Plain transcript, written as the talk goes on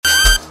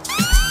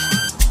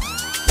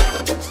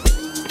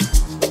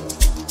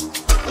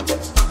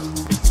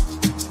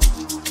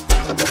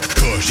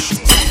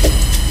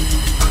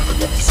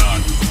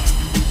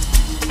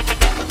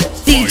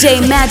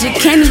DJ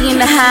Magickenny in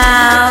the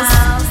house.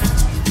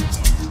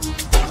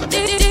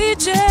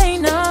 DJ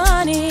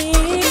Nani.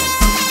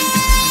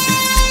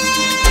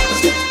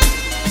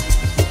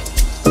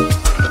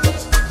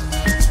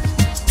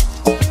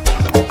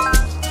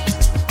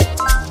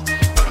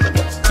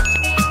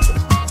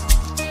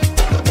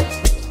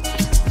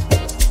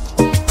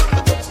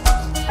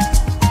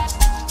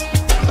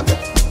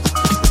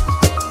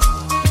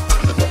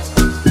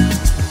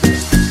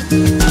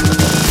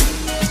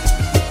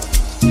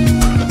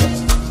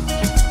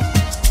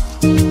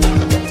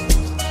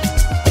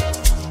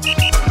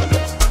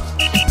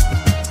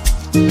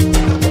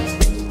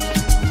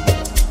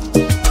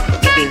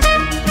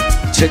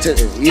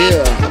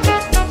 Yeah.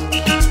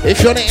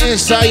 If you're on the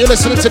inside, you're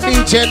listening to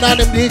DJ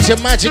Nani and DJ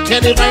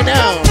Magickenny right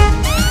now.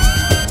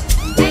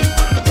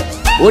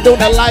 We're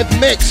doing a live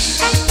mix.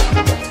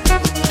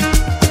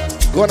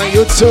 Going on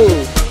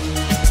YouTube.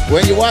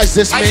 When you watch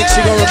this mix,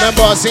 you're gonna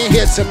remember us in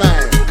here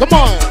tonight. Come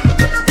on.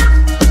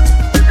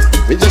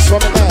 We just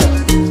warming up.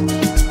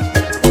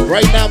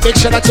 Right now, big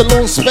shout out to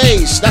Loon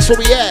Space. That's where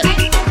we at.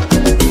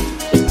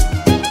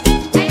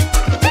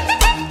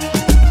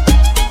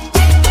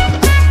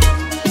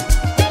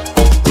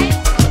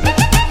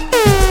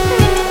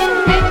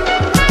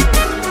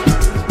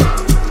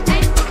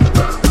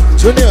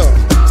 Junior.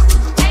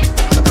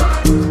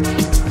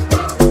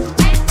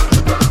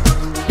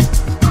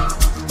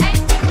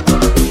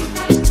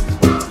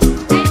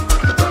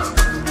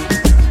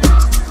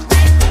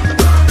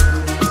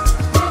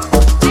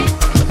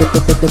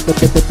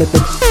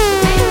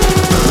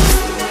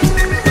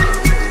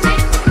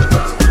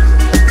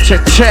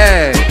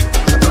 Check.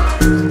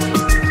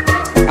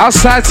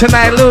 Outside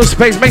tonight, little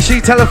space. Make sure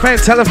you tell a friend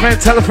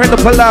to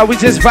pull up. We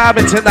just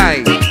vibing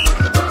tonight.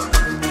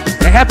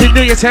 Happy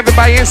New Year to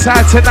everybody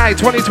inside tonight,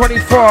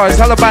 2024. It's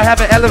all about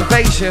having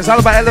elevation. It's all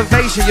about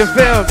elevation, you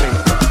feel me?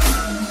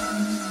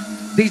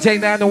 DJ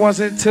 9, the ones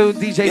and two,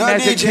 DJ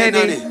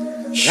Magickenny.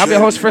 I'm your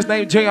host, first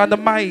name Junior on the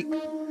mic.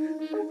 And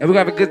we're gonna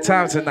have a good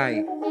time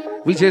tonight.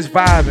 We just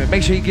vibing.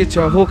 Make sure you get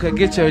your hookah,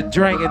 get your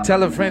drink, and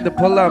tell a friend to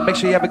pull up. Make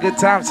sure you have a good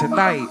time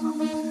tonight.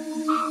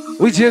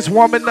 We just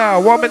warming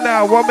up.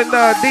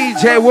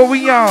 DJ, what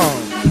we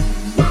on?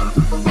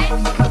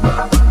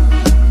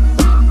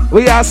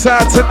 We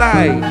outside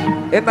tonight.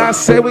 And I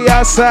say we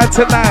outside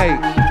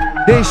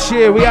tonight. This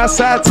year we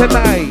outside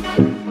tonight.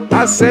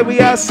 I say we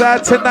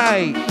outside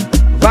tonight.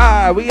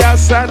 Vibe, we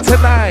outside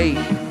tonight.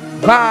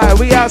 Vibe,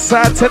 we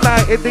outside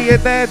tonight. And do you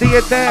there?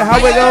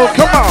 How we go?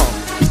 Come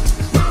on.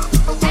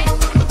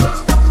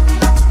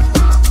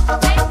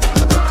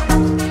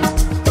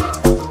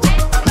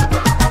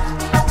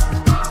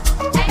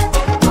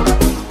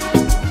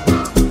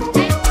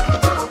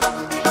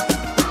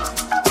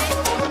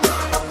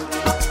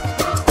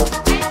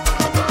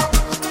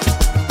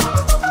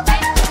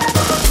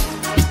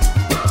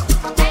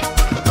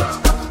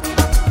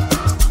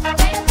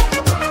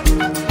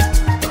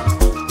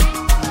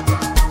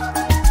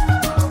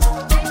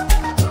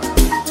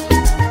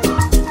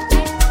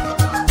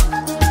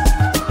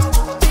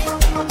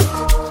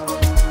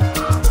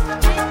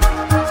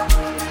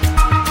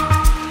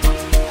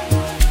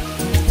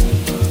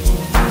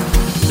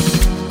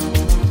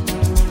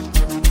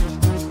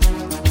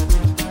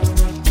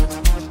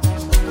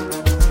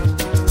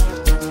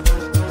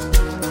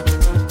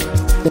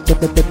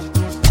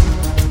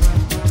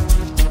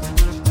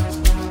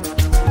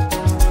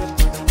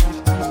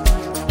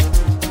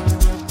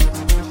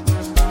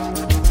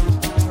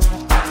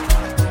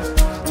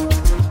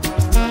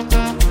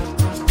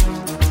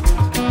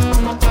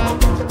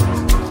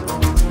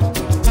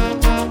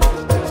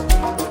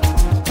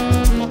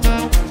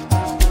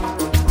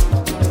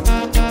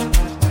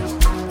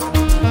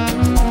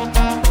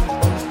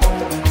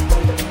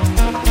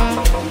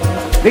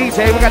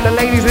 DJ, we got the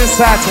ladies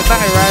inside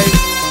tonight, right?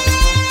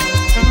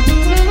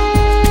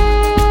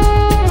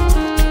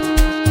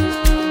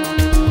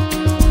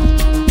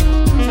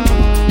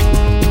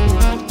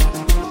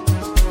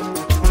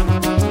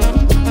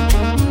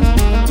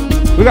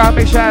 We gotta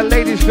make sure our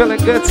ladies feeling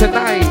good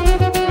tonight.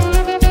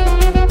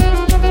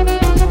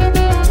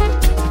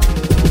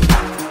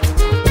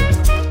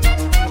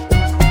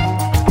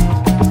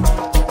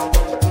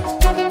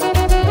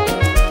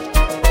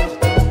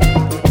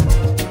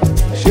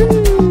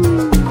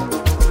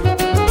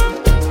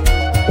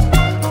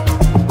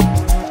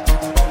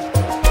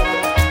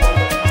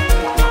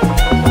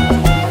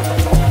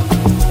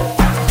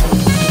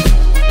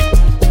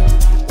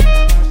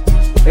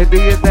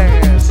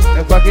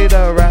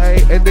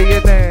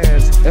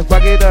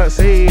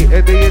 See,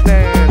 and do you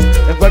dance,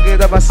 and fuck it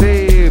up, I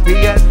say,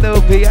 piano,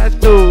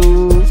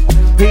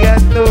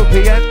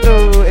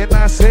 and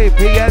I say,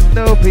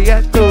 piano.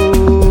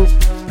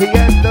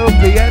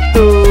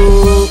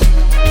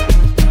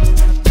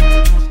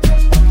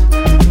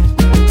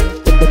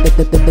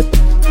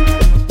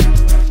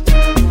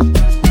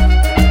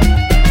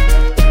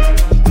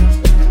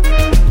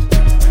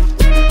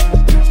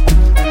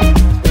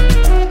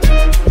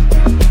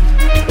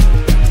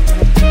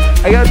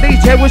 Hey, yo,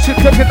 DJ, what you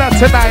cooking up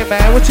tonight,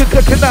 man? What you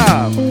cooking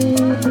up?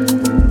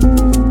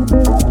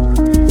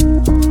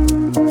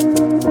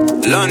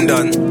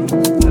 London.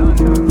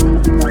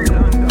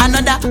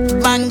 Another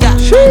banger.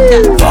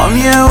 Come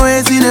here,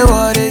 wait till the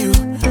water you.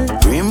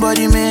 Green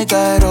body make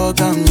I rock,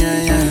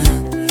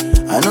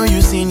 yeah. I know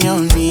you senior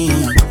me.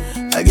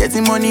 I get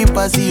the money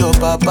pass your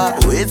papa.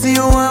 Wait till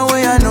you want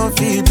way I know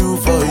fit do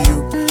for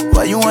you.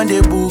 Why you want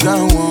the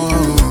boogan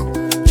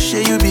one?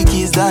 Share you be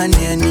kiss than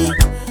any.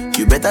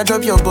 You better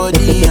drop your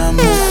body and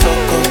move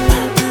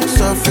sucker.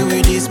 Suffer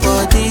with this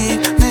body.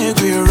 Make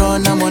we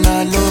run, I'm on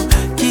a low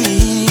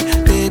key.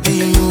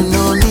 Baby, you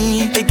know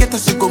me. They get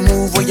us to go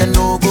move where you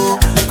no go.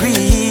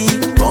 Green.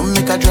 Come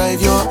make a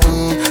drive your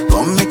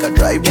come make a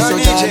drive this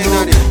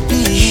your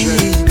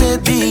please,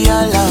 baby,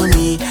 allow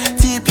me.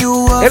 Tip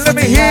you up. And let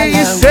me hear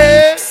you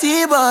say,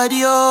 see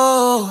body,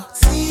 oh.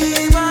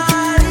 See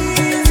body,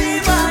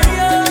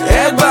 oh.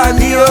 Hey,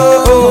 body,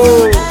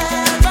 oh.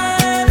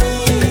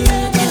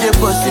 Ide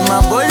post in my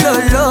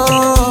bololo.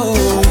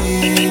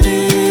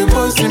 Ide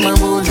post in my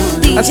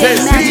bololo. I said,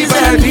 see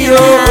body,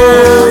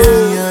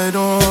 oh. I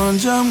don't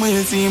jam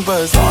with him,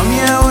 but some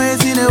here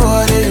waiting the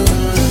water.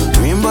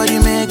 Green body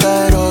make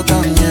a rock,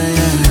 yeah.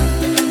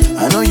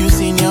 I know you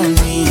senior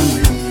me.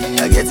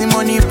 I get the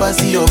money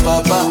pass your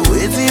papa.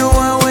 Wait till you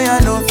want way I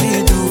know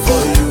fit do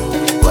for you.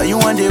 Why you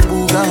want the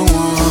boogan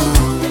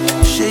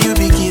one? Share you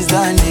be kiss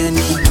than any.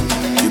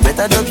 You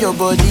better drop your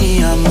body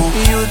and move.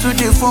 You to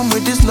the form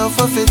with this love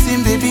for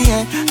 15, baby,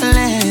 and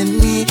lend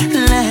me.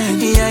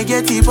 Yeah, I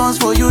get the bounce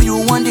for you.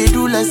 You want they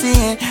do like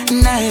say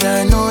night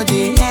I know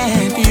the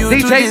end. You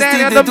DJ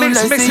Nani on the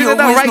mix, mixing it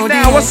up right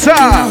now. What's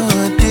up?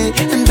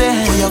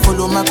 You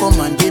follow my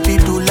command, baby,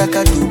 do like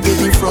I do,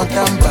 baby, front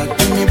and back,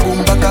 give me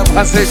boom back up.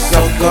 I said,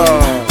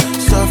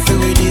 suffer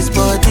with this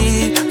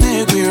body,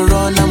 make we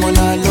run, I'm on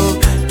a low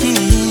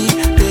key,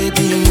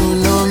 baby, you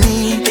know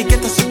me. They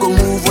get us to go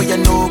move where you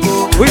no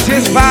go. We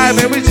just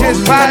vibing,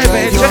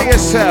 enjoy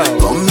yourself.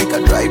 Come make a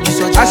drive this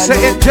your I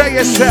say, enjoy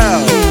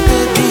yourself.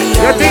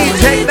 Your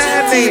DJ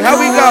Nani, how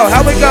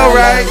we go,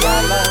 right?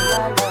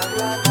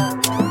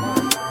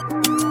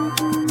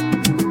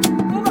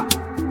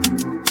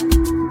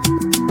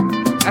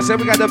 I said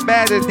we got the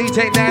baddest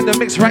DJ Nani the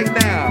mix right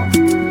now.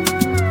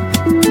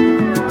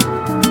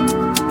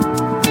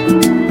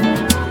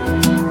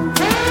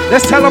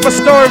 Let's tell them a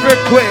story real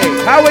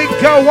quick. How we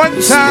go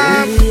one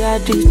time?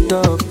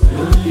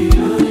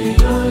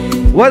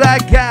 What I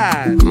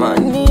got?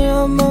 Money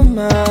on my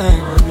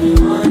mind.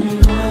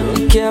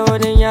 Don't care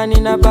what they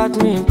yarning about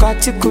me in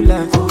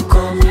particular.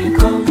 Call me.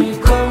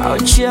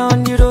 Out here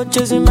on the road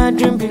chasing my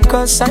dream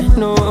because I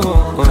know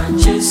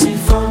chasing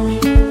for me.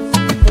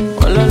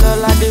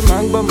 Ololola de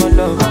mango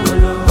molo,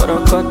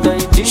 orokoto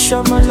iti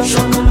shomolo.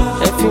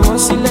 If you want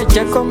to let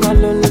Jack come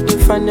alone, no dey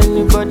find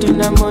anybody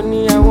na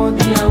money I want.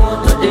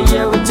 No dey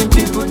hear wetin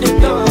people dey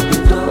talk.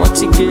 Want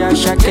to get a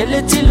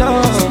shakeleti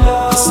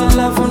love. It's a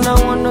love when I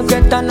wanna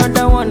get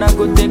another one. I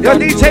go take. Yo,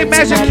 DJ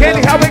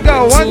Magickenny, how we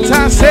go? One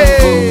time say,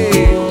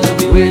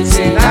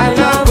 waiting I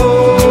love,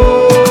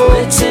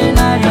 waiting I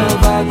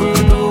love, I go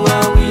do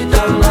what we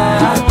done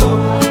right.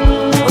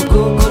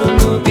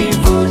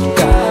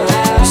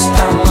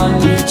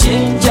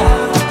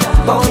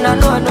 But I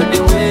know the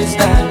ways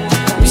that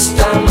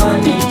Mr.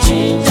 Money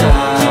Ginger.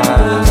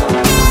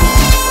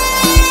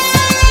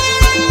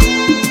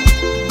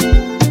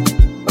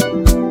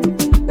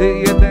 Do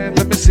your thing,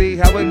 let me see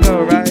how it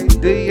go,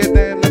 right? Do your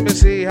thing, let me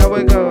see how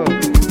it go.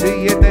 Do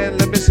your thing,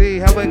 let me see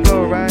how it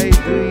go, right?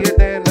 Do your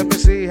thing, let me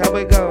see how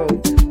it go.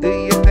 Do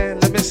your thing,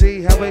 let me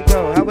see how it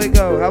go. How it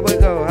go, how it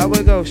go, how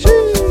it go. Shoo.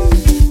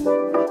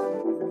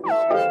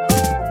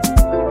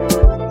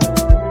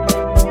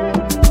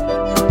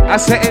 I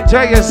said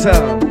enjoy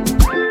yourself.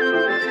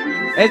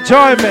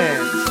 Enjoyment.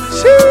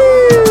 Shoo.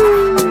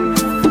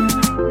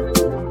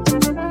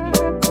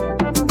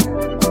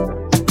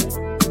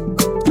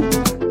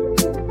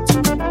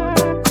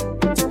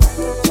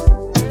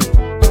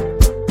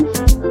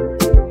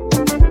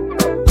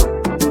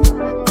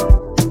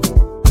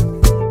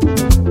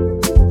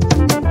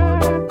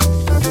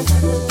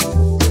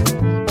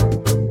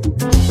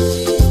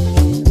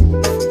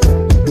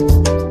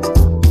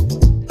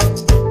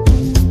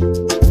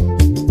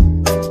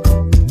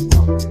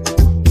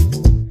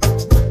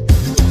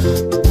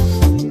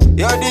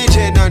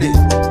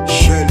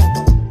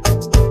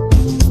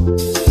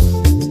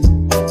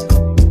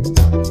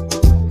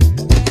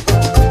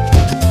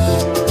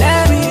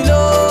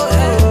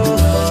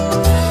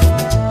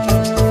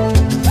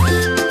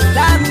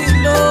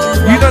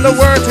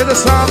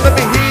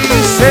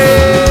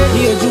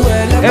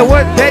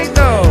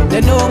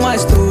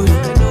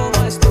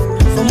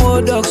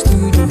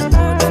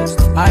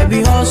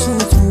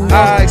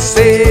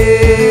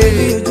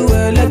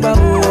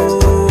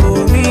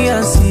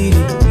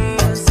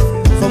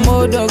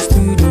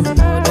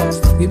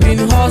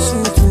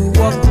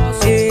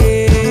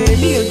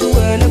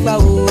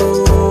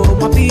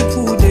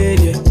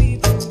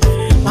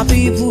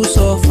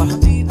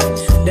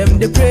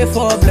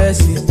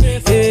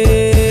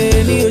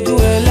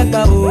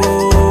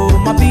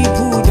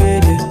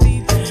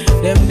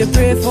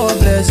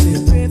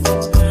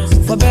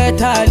 For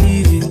better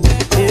living,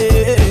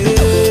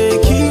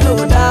 kilo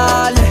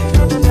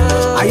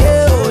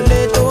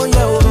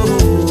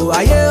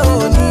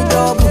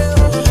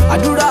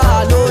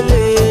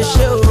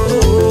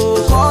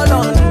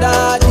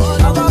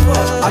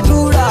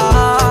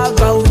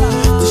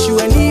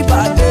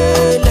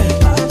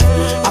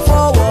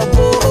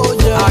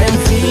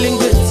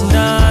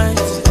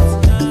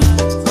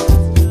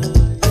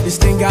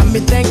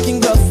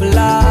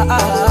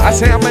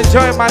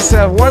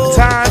myself one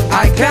time.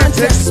 I can't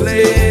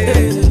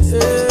explain.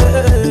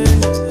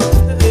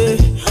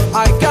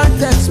 I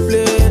can't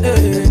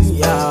explain,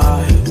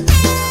 yeah.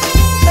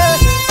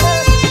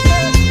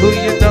 Who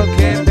you know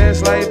can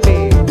dance like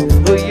me?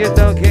 Who you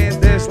know can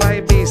dance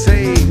like me?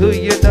 Say, who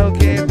you know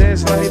can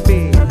dance like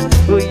me?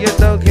 Who you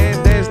know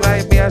can dance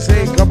like me? I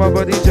say, come on,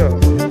 body Joe.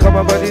 Come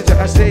on, body Joe.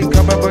 I say,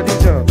 come on, body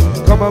Joe.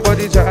 Come on,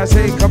 body Joe. I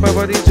say, come on,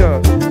 body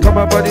Joe. Come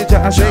on, body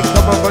Joe. I say,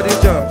 come on, body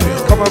Joe.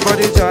 Come on,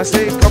 body Joe. I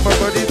say, come on,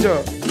 body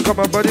Joe. Come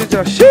on, body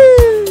Joe.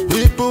 Shoo!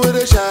 People with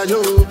the shy,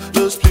 yo,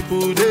 those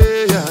people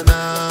they are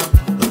now.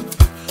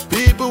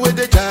 People with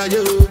the shy,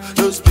 yo,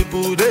 those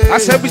people they. I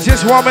said we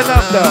just warming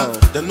up though.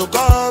 They no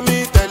call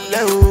me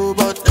Teleo,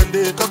 but then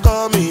they can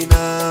call me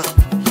now.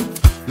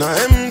 Now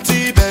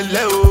empty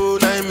belly,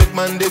 now make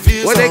man they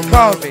feel. What they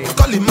call me?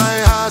 Calling my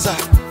house.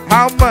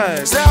 How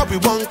much? Say I be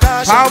one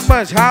cash. How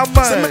much? How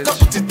Say make much?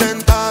 I put it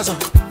 10,000.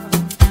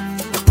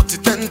 Put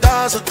it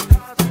 10,000.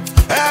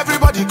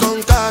 Everybody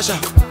come cash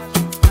out.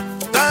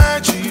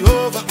 Thank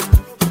Jehovah.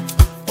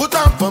 Put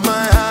on for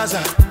my house.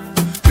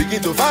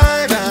 Begin to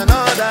find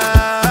another.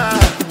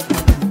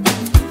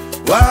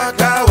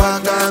 Waka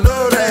waka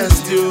no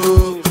rest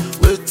you.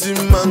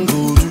 Waiting man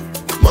go do.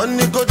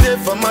 Money go there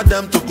for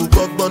madam to cook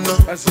up bono.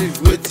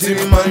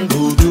 Waiting man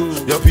go do.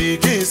 Your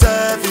picking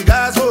self you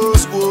guys go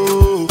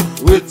school.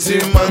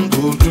 Waiting man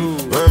go do.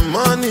 When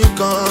money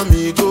come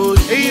he go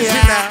Easy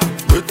now.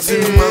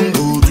 Waiting man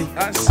go do.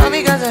 All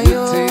because of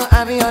you,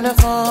 I be on the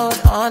phone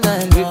all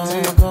night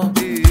long.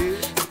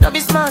 Don't be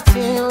smart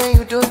when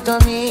you do to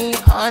me.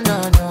 Oh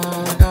no, no,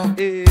 no.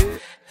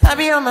 I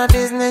be on my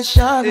business,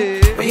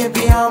 shawty, but you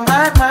be on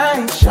my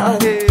mind,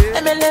 shawty.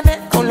 Let me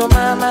all of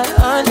my mind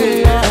on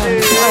the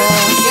line.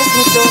 Kiss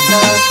me to the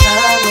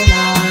sky,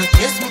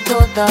 kiss me to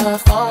the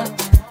phone.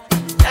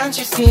 Can't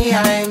you see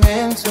I'm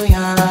into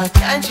ya?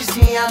 Can't you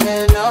see I'm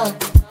in love?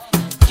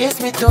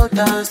 Kiss me to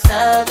the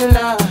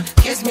cellular,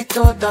 kiss me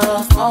to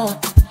the phone.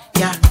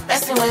 Yeah,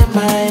 messing with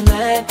my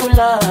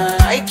medulla.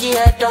 I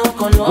can't don't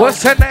go low.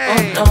 What's her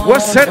name? Oh, no,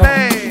 What's her no.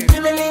 name?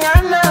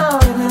 Emiliano,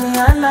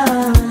 Emiliano,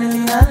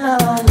 Emiliano,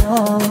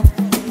 no.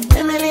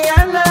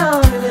 Emiliano,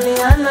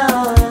 Emiliano,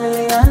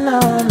 Emiliano,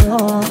 no.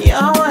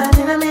 You're one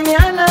in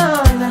Emiliano,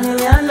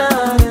 Emiliano,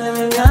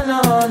 Emiliano,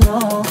 no.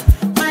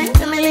 My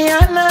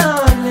Emiliano,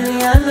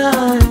 Emiliano,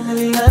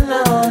 Emiliano,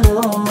 no.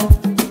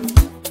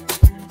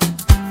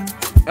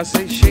 I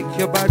say shake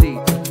your body,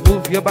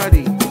 move your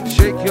body,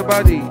 shake your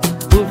body,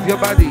 move your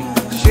body,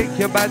 shake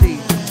your body,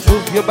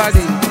 move your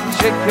body,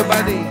 shake your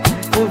body,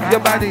 move your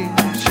body,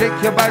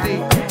 shake your body,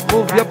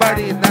 move your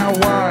body. Now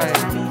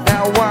whine,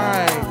 now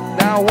whine,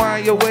 now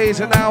whine your ways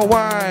and now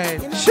whine.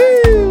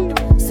 Shoo!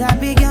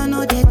 Sabi girl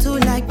no they too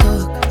like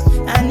dog.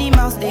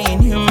 Animals they in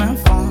human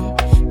form.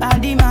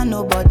 Body man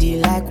nobody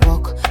like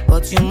walk,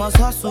 but you must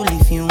hustle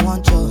if you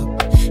want job.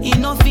 You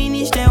no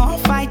finish they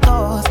won't fight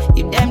us.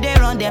 If them they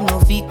run them no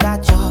fit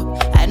catch up.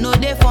 I know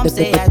they form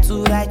say I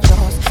too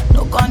righteous.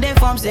 No con they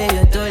form say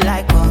you too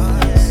like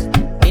us.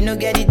 Me no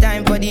get the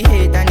time for the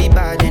hate and the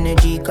bad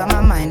energy. Got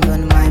my mind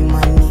on my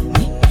money.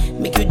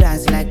 Make you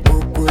dance like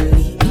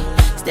broccoli.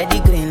 Steady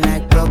green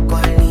like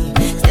broccoli.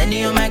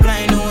 Steady on my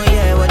grind, oh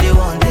yeah, what they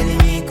want telling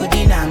me. Could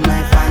deny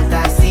my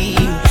fantasy.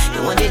 They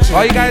want they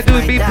All you gotta do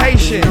is be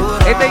patient.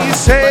 And then you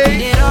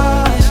say,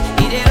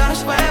 it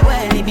rush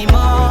well, it be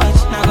much.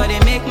 Now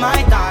gotta make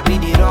my top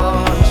in the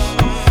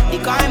rush. The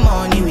kind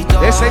money we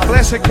talk. they say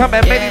blessing come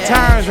at many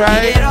times,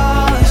 right? It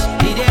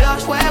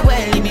rush well,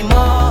 it be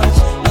much.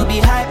 No be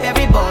hype,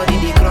 everybody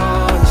the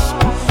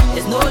crush.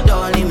 There's no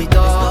darling with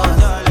us.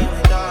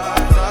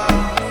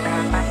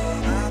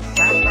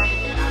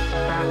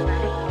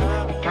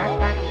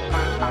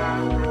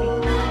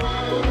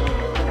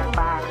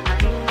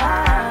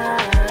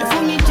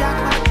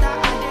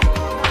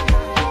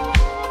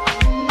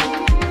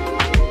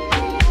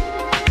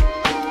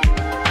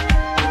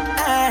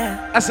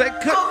 I said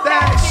cut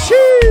that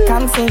shit.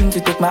 Can't seem to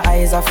take my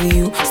eyes off of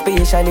you,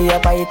 especially your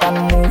bite and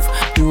move.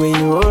 The way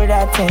you roll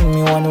that thing,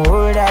 me wanna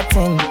roll that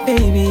thing.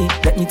 Baby,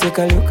 let me take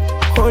a look.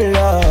 Oh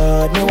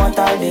Lord, me want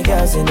all the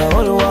girls in the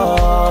whole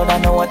world. I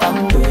know what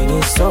I'm doing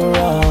is so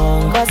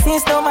wrong, but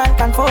since no man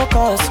can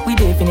focus, we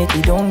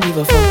definitely don't give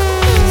a fuck.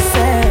 She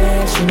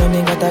said she know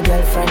me got a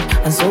girlfriend,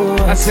 and so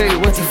I say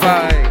what if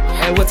I,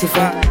 and what if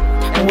I,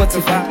 and what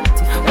if I,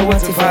 and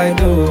what if I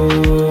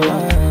do?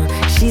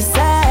 She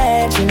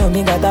said she know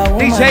me got a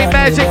woman. DJ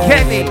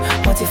Magickenny,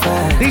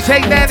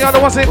 DJ Nani on the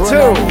ones and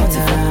two.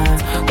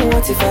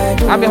 What if I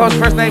do? I'm your host,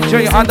 first name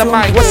Junior on the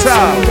mic. What's up?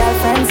 My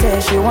girlfriend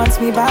says she wants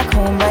me back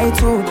home by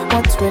 2.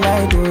 What will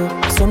I do?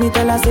 So me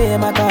tell her say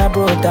my car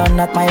broke down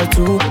at mile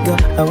 2. Girl,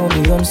 I won't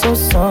be home so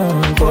soon.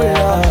 Oh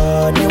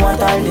Lord, me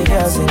want all the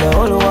girls in the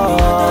whole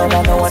world.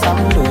 I know what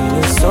I'm doing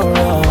is so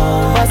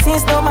wrong, but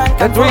since no man the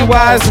can three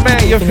wise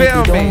men, you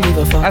feel me? Give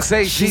a fuck. I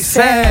say she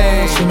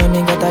said she know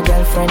me got a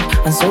girlfriend,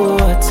 and so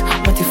what?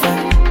 What if I?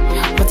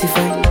 What if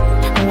I?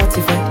 What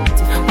if I?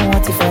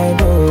 What if I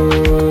do?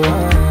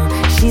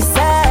 She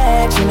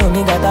said she know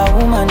me got a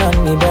woman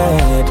on me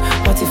bed.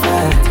 What if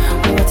I?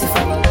 What if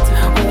I?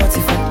 What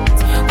if I?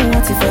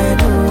 What if I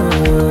do?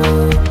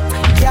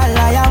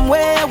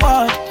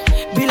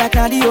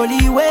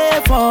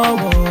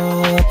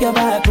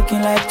 back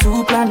looking like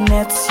two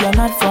planets. You're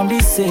not from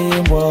the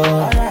same world.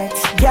 Alright,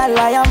 girl,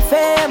 I am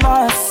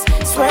famous.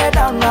 Swear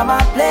down, I'm a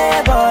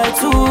playboy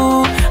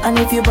too. And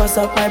if you bust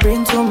up my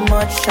brain too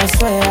much, I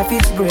swear if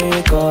it's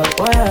break up.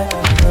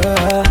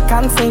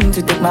 Can't seem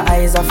to take my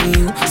eyes off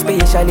you,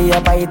 especially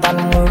your bite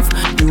and move.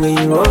 The way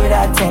you roll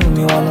that thing,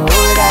 me wanna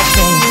roll that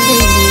thing.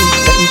 Baby,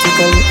 let me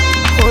take a look.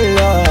 Oh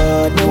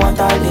Lord, me want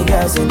all the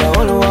girls in the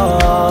whole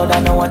world. I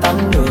know what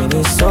I'm doing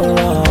is so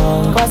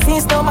wrong, but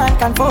since no man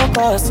can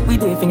focus, we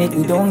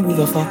definitely don't give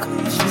a fuck.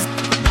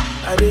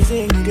 I dey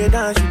sing, you dey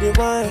dance, you dey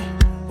whine.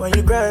 When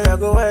you cry, I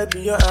go wipe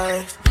your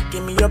eyes.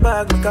 Give me your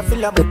bag, make I feel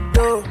like a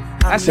toe.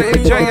 I say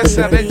enjoy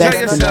yourself now.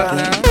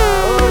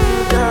 Oh,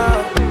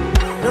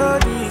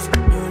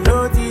 you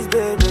know this,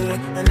 baby.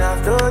 And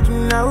I've told you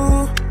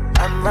now,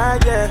 I'm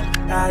right there,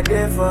 I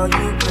there for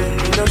you,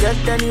 baby. Don't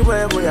get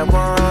anywhere where I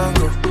want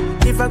to go.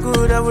 If I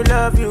could, I would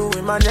love you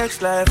in my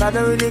next life. I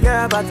don't really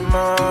care about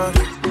tomorrow.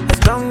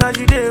 As long as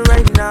you there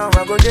right now,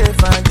 I go there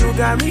fine. You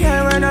got me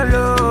here when I'm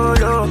low.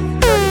 Girl, you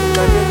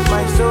can take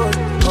my soul.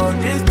 All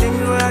these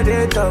things where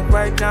they talk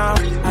right now,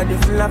 I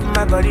just feel up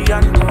my body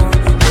and go.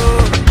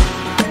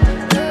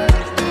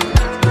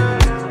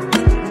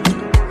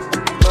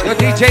 Yo,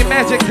 DJ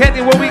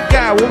Magickenny, what we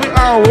got? What we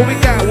on? What we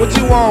got? What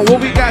you on?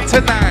 What we got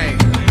tonight?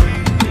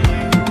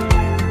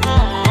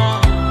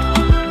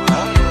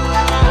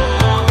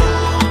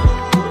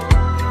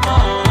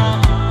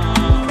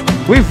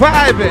 We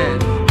vibing.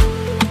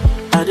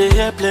 I dey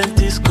hear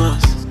plenty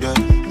scores. Yeah.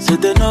 Say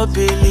they no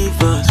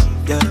believe us.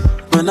 Yeah.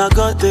 When I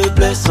got the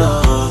bless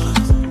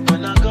us.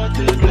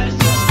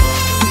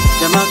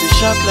 Them out to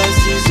sharp like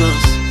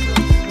scissors.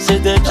 Say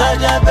they try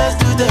their best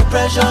to they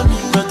pressure me,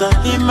 but I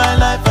live my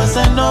life as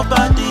a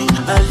nobody.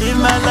 I live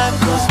my life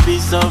cause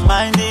peace of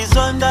mind is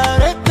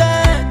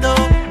underrated. Oh.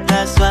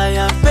 That's why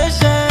I'm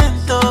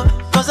patient. Oh.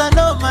 Cause I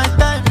know my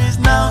time is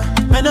now.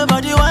 May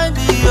nobody want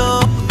me.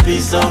 Oh.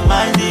 Peace of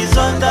mind is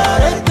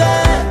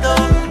underrated,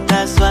 oh.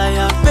 That's why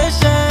I'm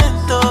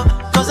patient, oh.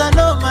 Cause I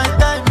know my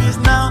time is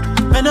now.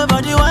 May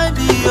nobody want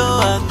me,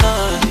 oh, at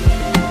all.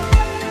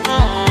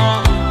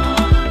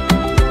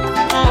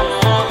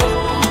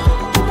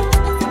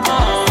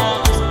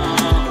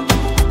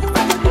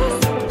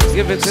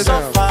 Give it to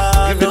them.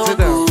 Give it to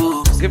them.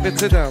 Give it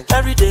to them.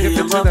 Every day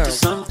give it to them.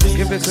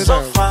 Give it to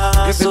them.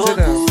 Give it to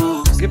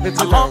them. Give it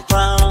to them.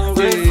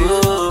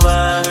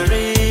 I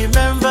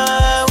remember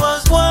I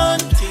was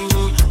wanting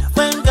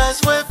when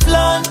guys were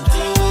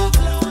flaunting.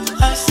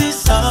 I see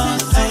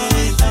something.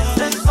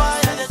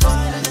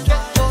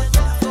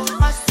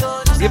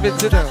 Give it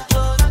to them.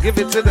 Give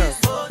it to them.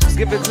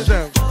 Give it to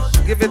them.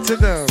 Give it to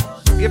them.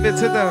 Give it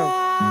to them.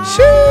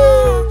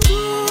 Shoo!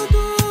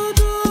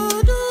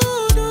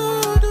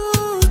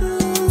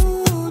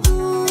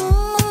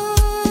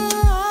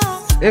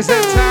 It's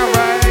that time,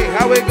 right?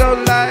 How it go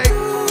like?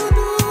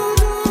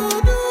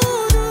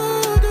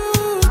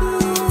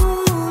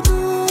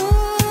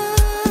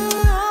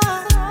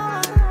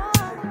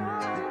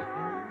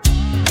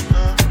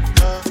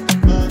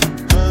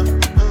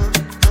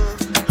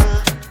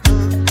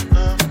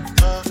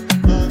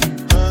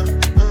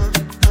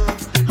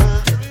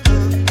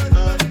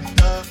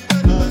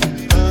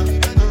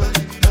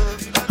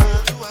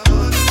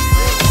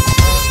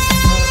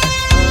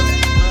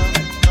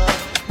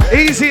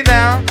 Easy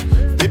now.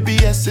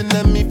 BBS and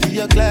me be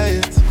your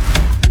client.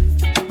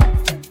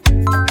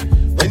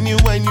 When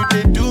you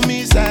they do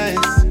me size.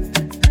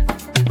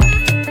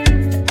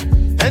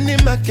 Any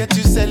market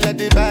you sell at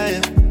the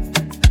buyer.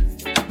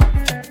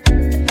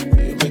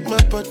 You make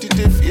my body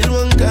they feel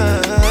one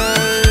kind.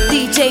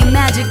 DJ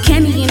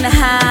Magickenny in the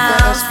house. If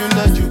I ask you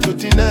now you go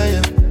deny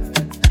ya.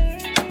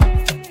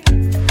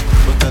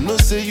 But I know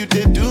say you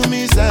they do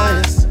me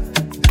size.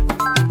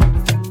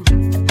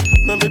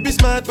 My baby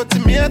smart but to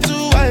me I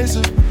too wise.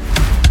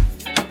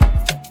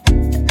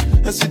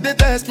 And see they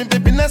test me,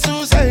 baby, not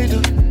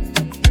suicidal.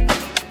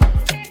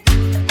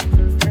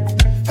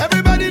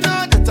 Everybody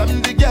know that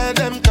I'm the girl,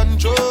 them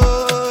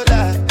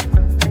controller.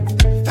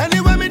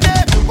 Anywhere me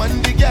there, me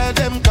want the girl,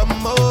 them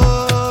come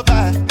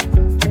over.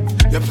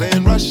 You're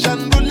playing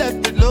Russian roulette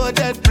with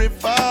loaded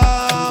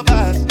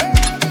revolvers.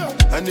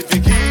 And if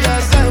you kill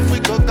yourself, we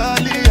go call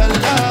it a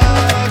lover.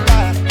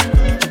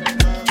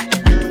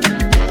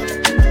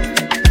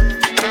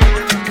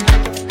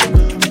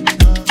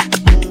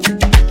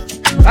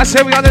 I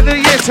say we on the new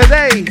year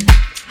today.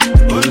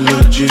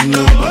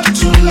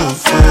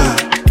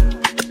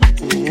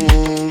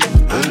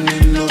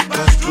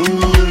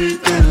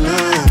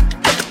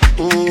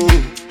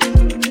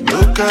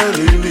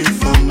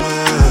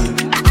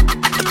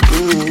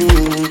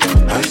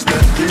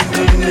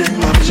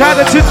 Shout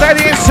out to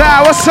 230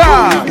 inside, what's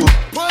up?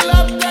 Pull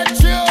up the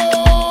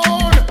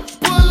tune,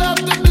 pull up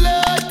the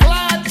blood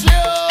clot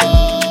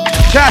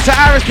tune. Shout out to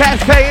Irish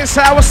Cafe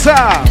inside, what's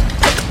up?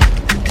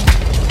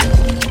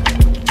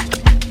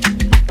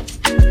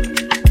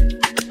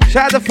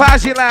 Shout out to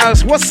Faji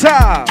Lounge, what's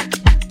up?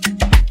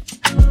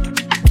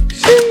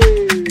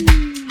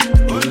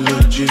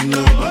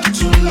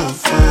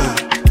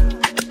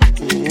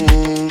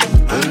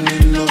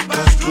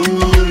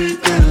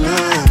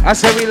 I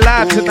said we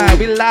live tonight,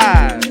 we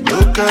live.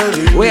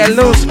 We at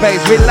Loose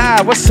Space, we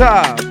live, what's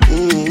up?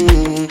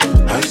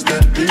 I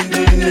step in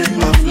the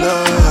name of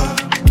love.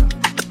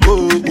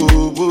 Ooh,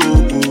 ooh, ooh,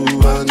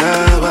 ooh,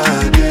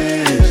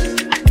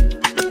 nowadays.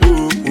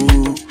 Ooh,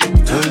 ooh,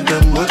 tell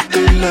them what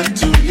they like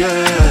to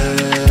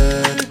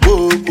get.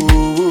 Ooh,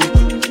 ooh,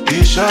 ooh, he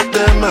shot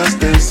them as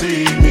they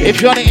see me. If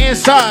you're on the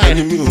inside,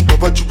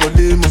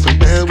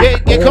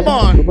 yeah, come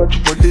on.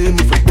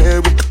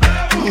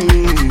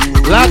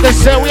 Like I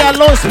said, we are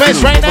Low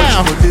Space right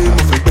now.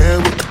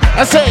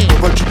 I say,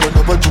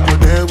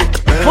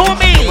 for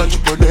me.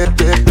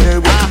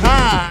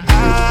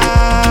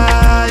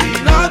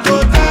 Not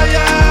go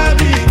tire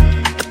me.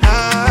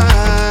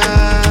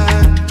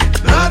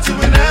 Not to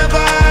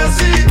never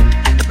see.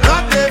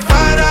 Not the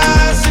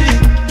fantasy.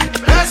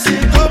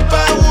 Blessing go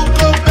by, who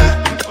go back.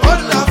 All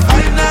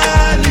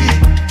finally.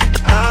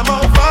 I'm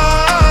on fire.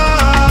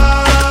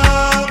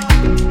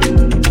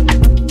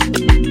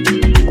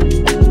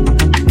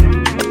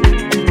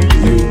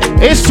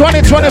 It's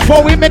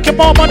 2024, we making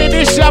more money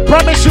this year, I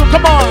promise you.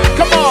 Come on,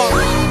 come on.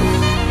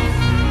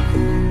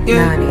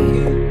 Nani.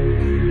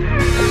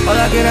 All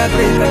I get out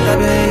is like a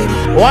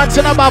baby. One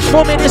thing about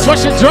 4 minutes,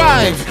 what you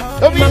drive.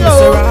 Here we go.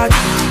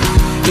 Maserati.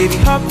 Baby,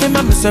 hop in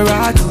my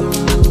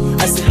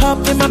Maserati. I said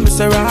hop in my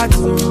Maserati.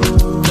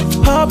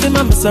 Hop in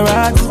my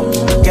Maserati.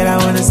 Girl, I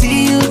wanna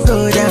see you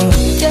go down.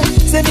 Yeah,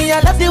 say me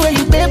I love the way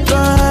you bend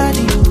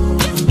body.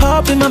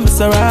 Hop in my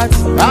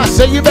Maserati. I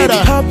say you better.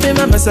 Baby, hop in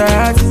my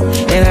Maserati.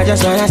 And I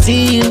just wanna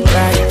see you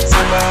ride.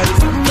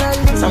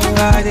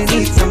 Somebody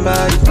needs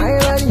somebody.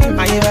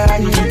 My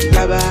body,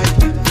 your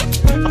body.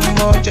 I'm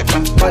more check my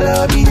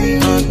follow me.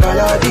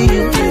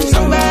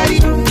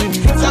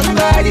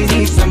 Somebody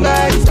needs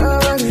somebody.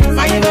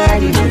 My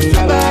body,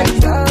 your body.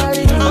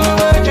 I'm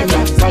more check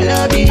my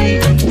follow me.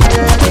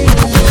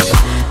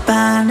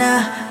 Bana.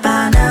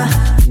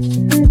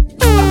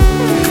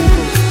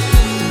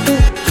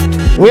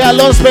 We are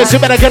Low Space, you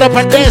better get up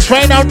and dance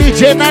right now.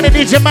 DJ Nani,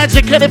 DJ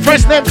Magickenny,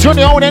 first name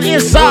Junior on and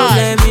inside.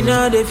 Let me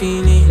know the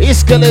feeling.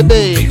 It's gonna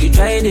be. You can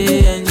try to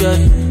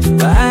enjoy,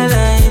 but I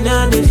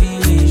know the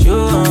feeling.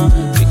 Sure,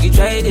 you can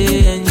try to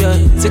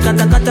enjoy.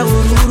 Sekata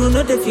ururu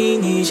no the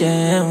finish. You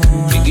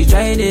can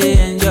try to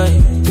enjoy.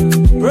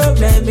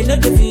 Problem is not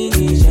the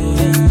finish. So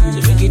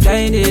you can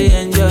try to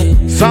enjoy.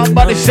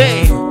 Somebody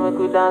say.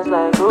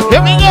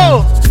 Here we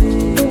go.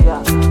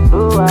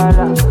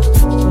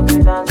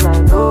 Dance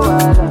like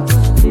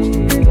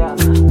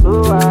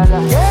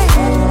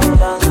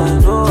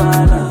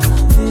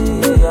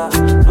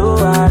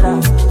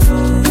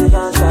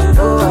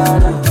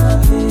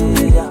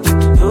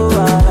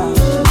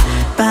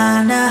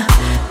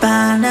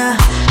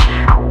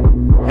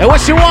And what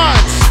she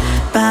wants?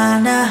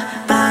 Bana.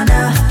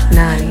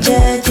 Nani.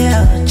 Jeje.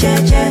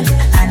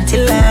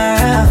 Until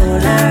Lara.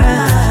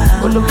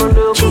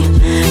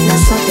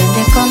 That's something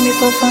they call me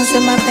for fun.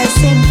 Say my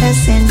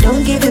person.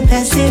 Don't give it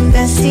person.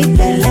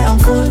 Let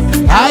uncle.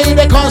 How you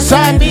they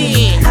concern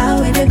me?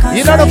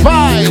 You know the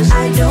vibes. I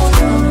don't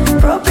know.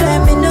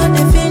 Problem in no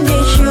the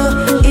finish you.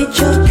 It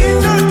choke you.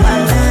 My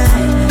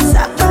life.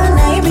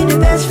 Sapana, you be the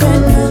best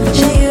friend.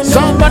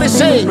 Somebody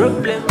say.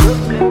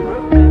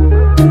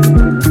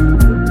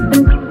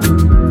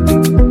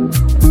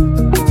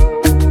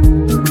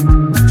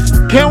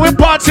 Can we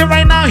party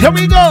right now? Here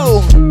we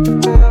go.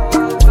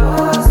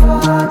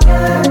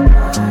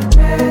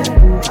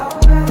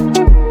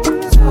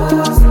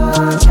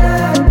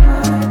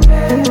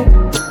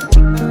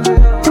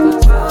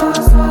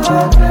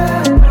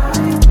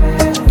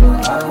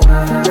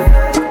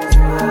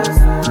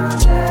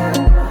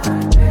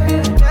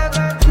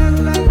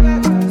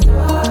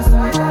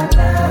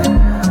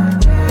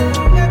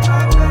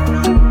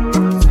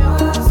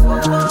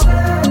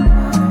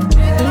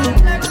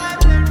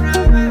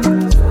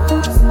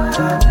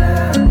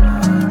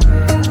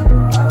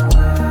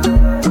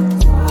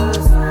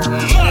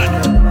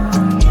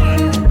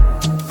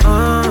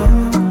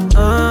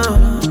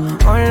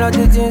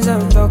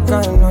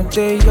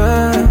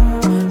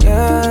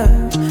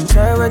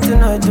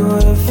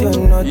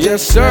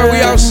 Yes, sir, we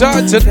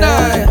outside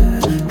tonight.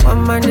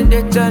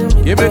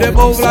 Give me the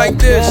move like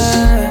this.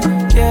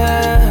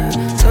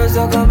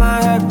 So come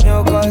and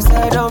help me, cause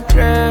I don't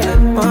pray.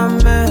 My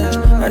man,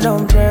 I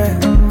don't pray.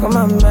 Come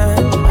on, man,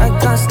 I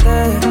can't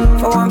stay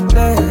for one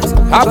place.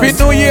 Happy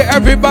New Year,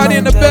 everybody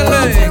in the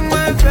building.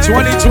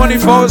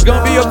 2024 is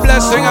gonna be a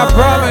blessing, I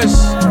promise.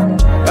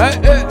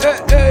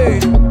 Hey.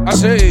 I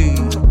say,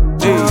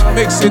 hey,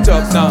 mix it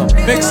up now.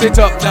 Mix it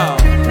up now.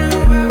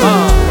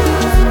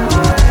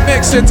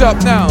 Mix it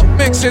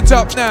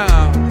up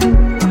now.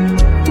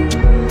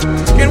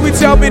 Can we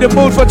tell me the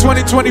mood for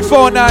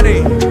 2024,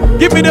 Nani?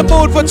 Give me the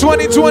mood for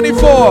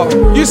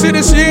 2024. You see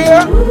this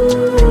year?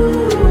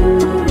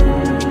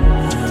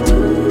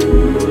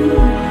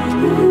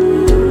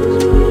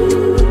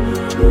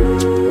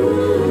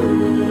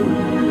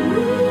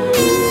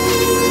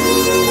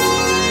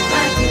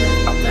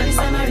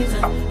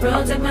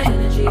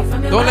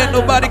 Don't let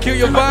nobody kill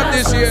your vibe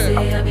this year.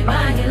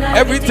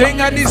 Everything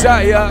I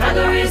desire.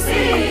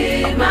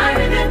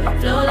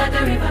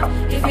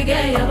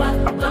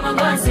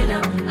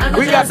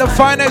 We got the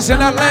finest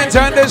in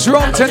Atlanta in this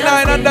room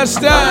tonight,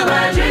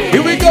 understand?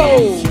 Here we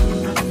go.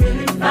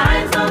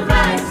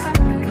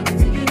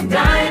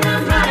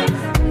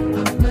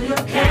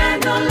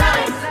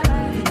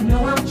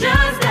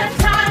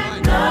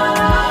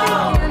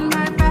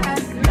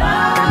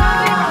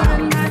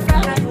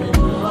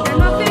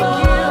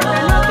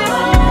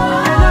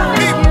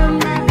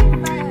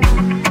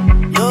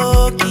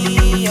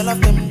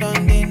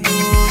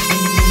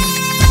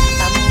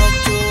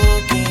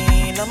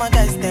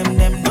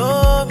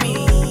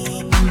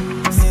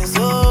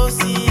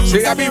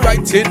 See, I be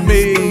writing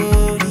me.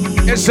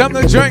 Get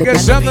something to drink, get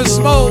something to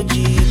smoke.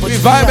 We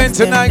vibing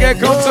tonight, get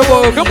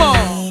comfortable. Come on.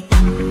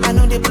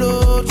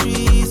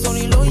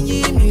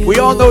 We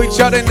all know each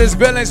other in this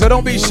building, so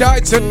don't be shy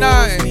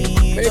tonight.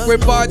 Make we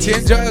party,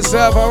 enjoy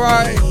yourself,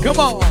 alright? Come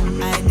on.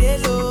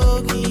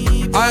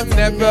 I'm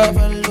never.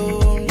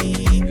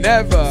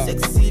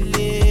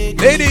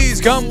 Ladies,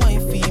 come.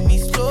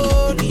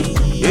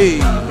 Hey,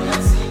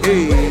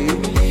 hey,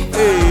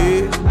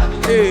 hey,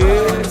 hey.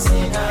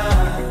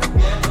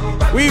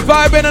 We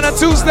vibing on a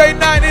Tuesday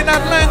night in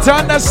Atlanta,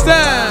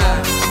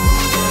 understand?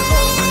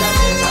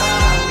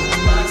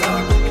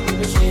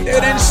 They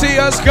didn't see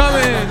us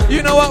coming.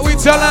 You know what we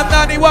tell them,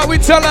 Nani? What we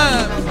tell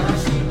them?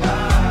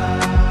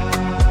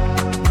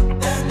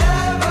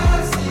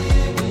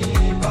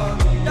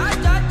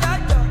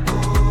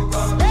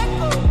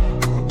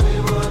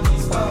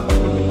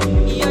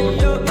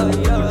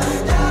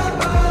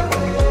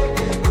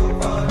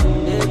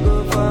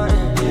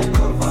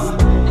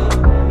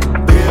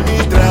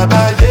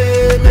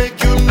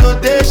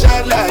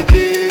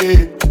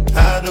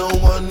 I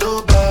don't want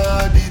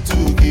nobody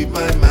to give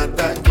my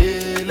matter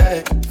kill.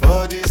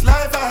 For this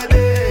life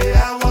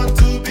I want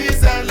to be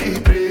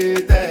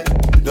celebrated.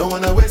 Don't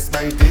wanna waste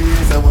my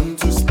days, I want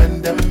to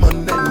spend them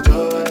on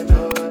enjoy.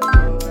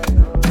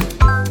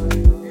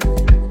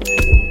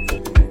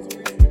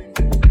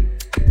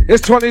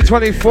 It's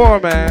 2024,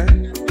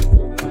 man.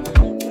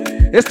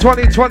 It's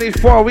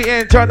 2024. We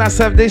enjoying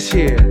ourselves this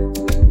year.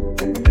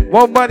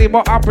 More money,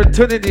 more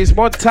opportunities,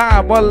 more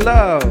time, more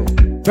love,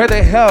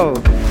 better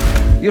health.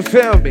 You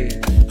feel me?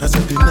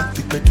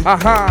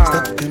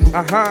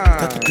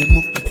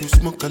 You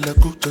smoke a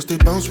lago, just they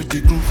bounce with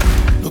the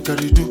groove. Look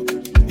at it do.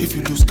 If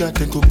you lose God,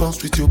 then go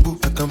bounce with your boo.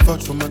 I can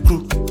vouch for my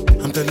crew.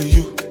 I'm telling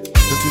you,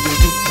 that you they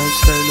do.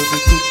 Lifestyle of a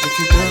group. If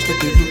you dance, that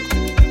they look.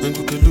 Then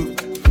go they look.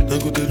 Then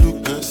go they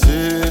look. As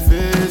if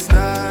it's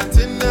not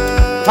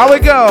enough. How we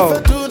go? If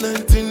I do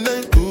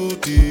 99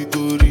 goody,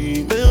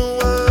 goody,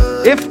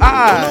 if I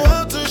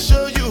want to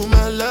show you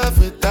my love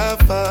without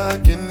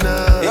fucking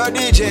up. Yo,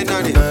 DJ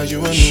Nani. Now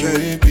you want to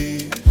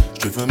baby.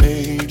 Straight from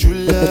made you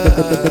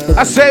love.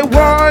 I say 1,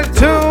 2.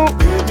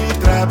 Baby,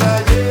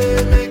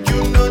 trabaye, make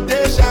you know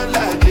they shine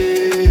like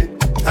it.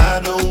 I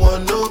don't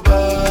want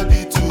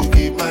nobody to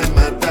give my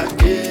matter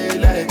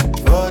kill.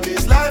 For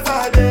this life I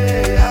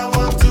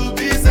want to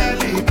be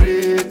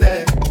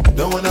celebrated.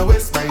 Don't wanna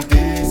waste my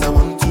days, I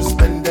want to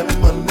spend them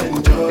on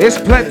enjoy. It's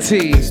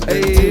plenty.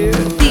 Hey.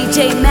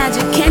 DJ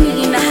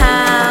magickenny in the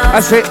house. I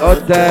say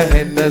other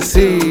in the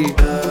sea.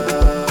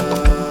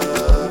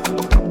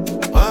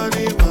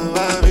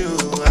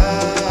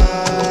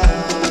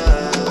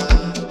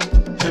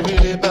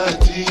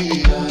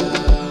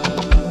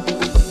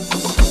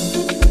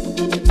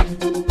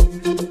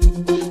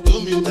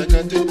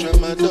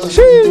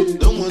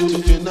 Don't want to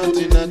do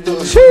nothing at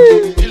all.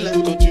 You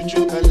like go to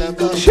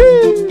Calabar.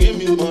 Give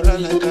me moral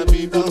like a be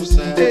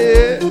bouncer.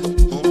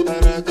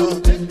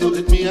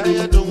 Let me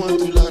higher, don't want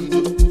to land.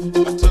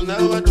 But till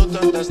now I don't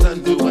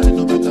understand why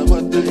no matter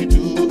what I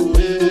do,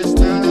 it's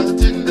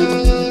not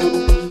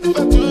enough.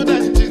 But to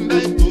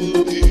 99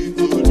 booty,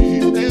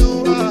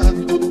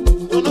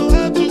 don't know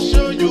how to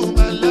show you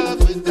my love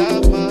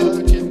without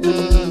fucking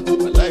up.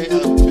 But I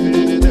have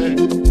faded.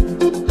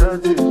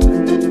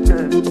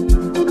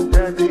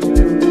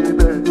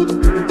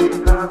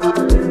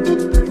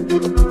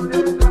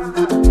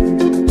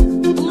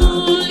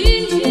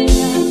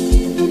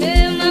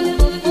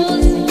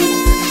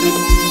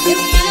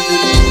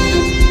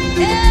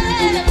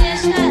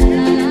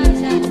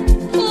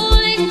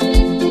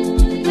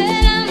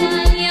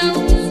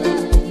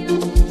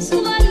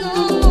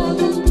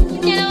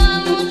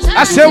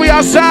 I say we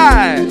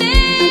outside.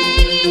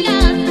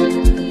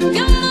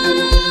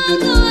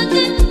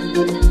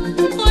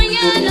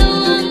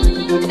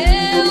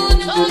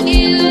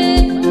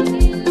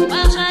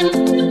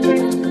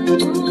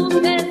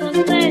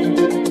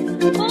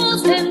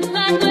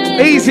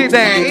 Easy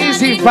there,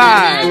 easy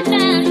vibe.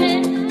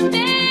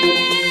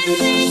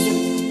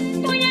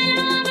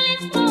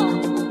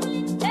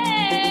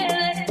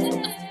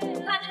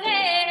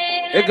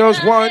 It goes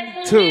 1,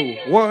 2,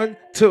 1,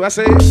 2. I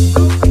say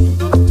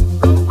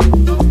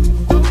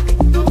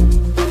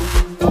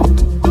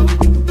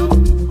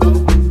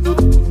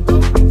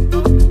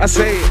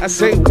I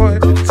say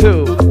 1,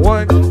 2,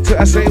 1, 2.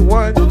 I say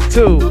 1,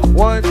 2,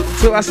 1,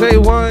 2. I say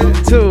 1,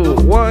 2,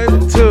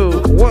 1,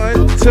 2,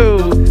 1, 2.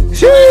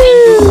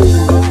 Sheesh.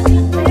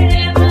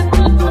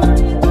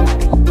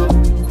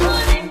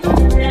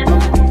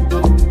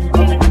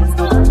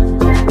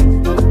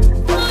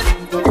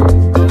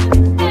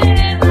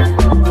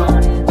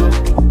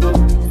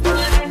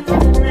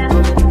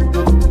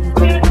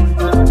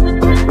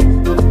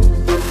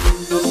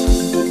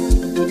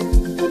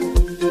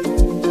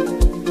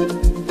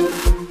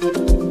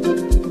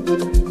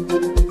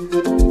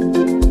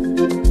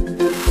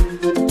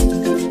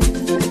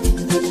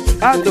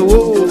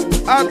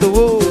 out the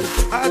woo,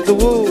 out the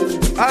woo,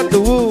 out the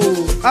woo,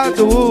 out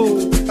the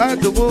woo,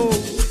 out the woo,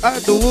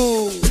 out the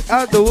woo,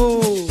 out the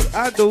woo,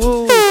 out the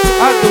woo,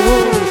 out the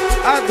woo,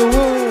 out the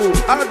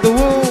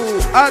woo,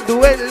 out the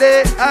woo,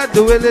 out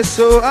the wele,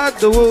 so out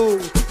the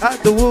woo,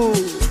 out the woo,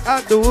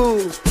 out the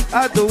woo,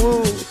 out the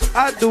woo,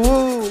 out the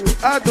woo,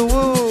 out the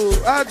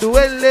woo, out the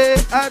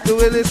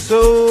wele,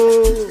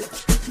 so.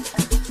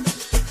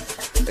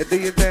 And do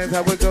you dance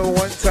how we go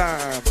one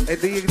time? And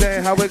do you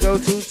dance how we go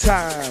two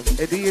times?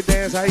 And do you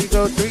dance how you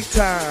go three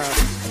times?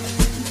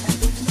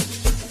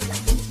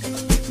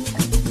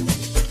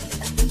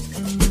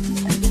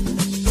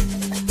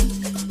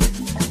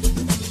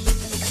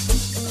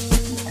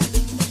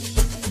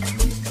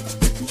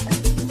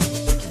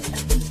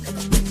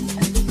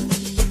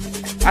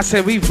 I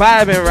said we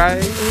vibing,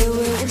 right?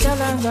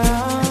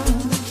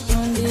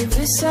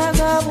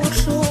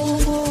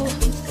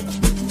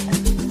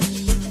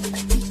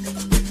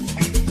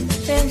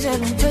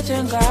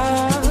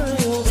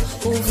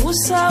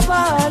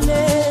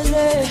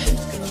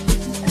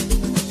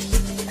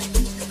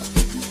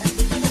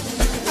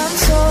 I'm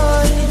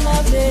sorry,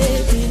 my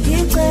baby,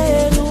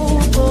 ngicela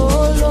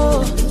uxolo.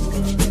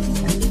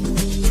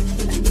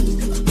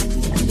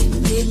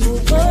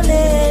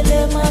 Ngikuxolele,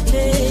 my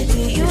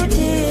baby, you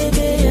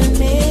didn't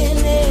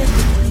mean it.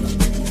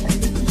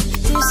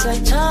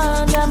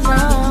 Ndisathanda ma.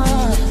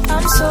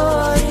 I'm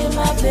sorry,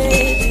 my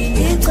baby,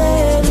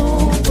 ngicela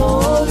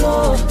uxolo.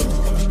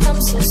 I'm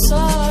so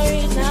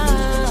sorry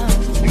now.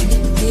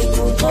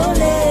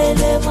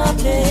 Ngikuxolele, my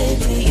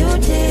baby, you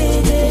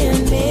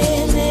didn't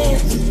mean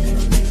it.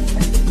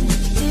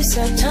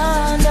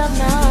 Ndisathanda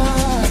na.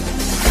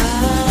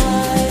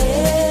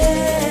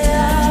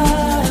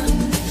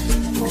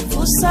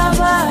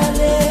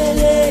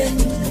 Ukusabalele.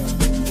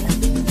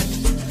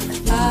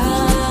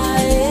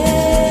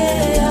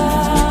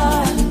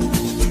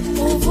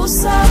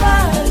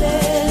 Ukusabalele.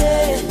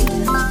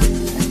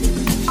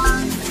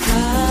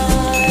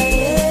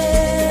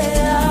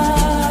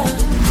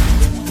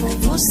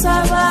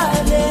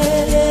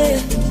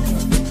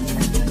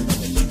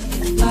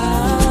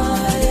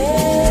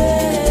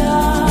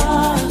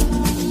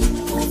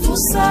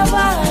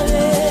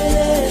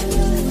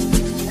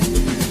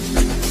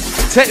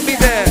 Take me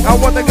there, I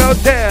wanna go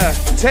there.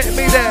 Take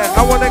me there,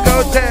 I wanna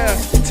go there.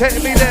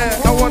 Take me there,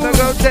 I wanna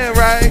go there,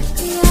 right?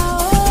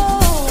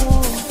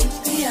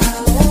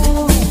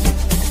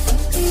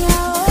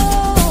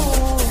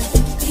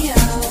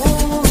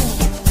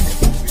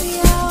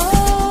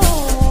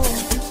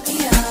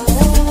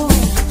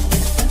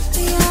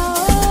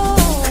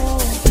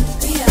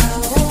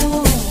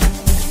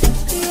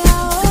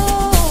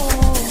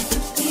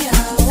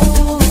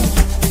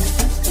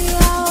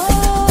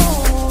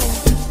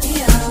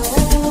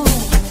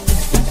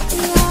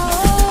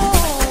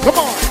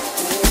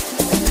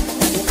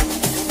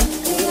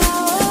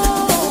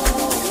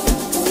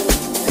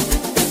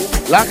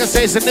 Like I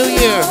say, it's a new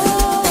year.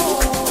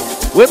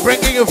 We're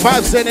bringing you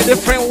vibes in a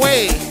different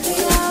way.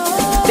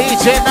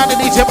 DJ Nani,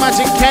 DJ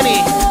Magickenny.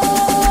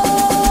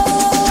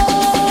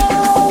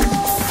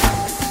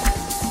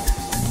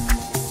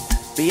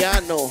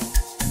 Piano.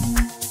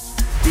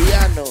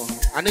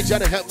 I need you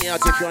to help me out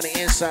if you're on the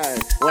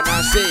inside. When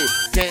I say,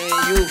 can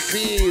you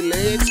feel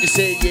it? You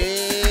say,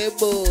 yeah,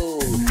 boo.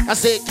 I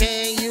say,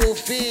 can you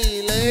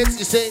feel it?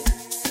 You say,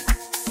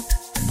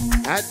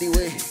 had the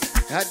way,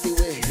 had the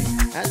way,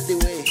 had the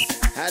way.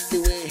 Had the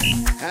way,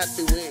 had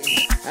the way,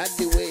 had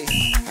the way,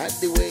 had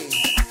the way,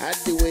 had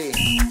the way.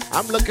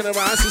 I'm looking around,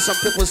 I see some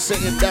people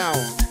sitting down.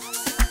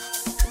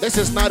 This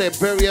is not a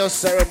burial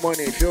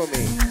ceremony, feel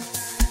me?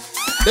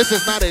 This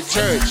is not a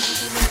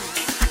church.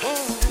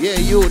 Yeah,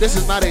 you, this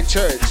is not a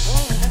church.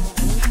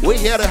 We're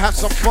here to have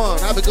some fun,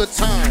 have a good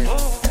time.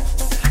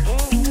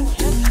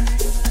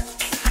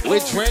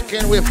 We're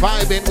drinking, we're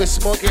vibing, we're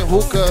smoking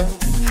hookah.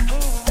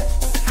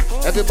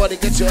 Everybody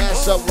get your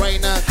ass up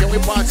right now. Can we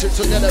party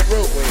together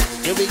real quick?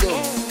 Here we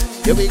go.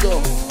 Here we go.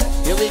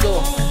 Here we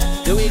go.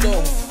 Here we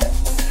go.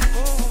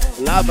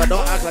 Lava,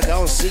 don't act like I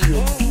don't see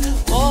you.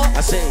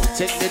 I say,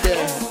 take me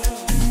there.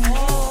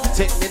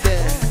 Take me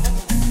there.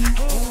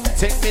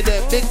 Take me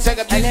there. Big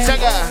tagger, big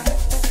tagger.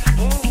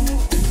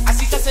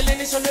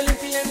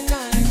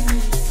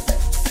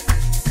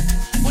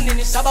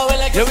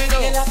 Here we go.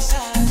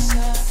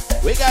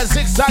 We got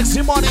Zigzag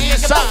Zim on the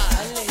inside.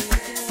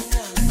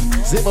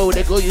 Zimo,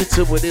 they go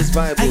YouTube with this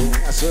Bible.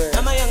 I swear.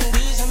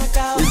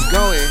 It's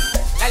going.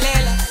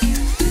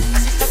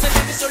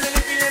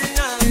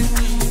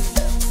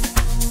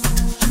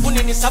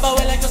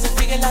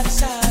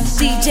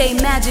 DJ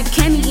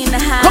Magickenny in the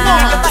house.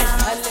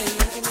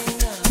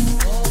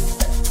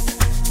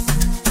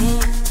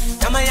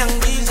 Come on.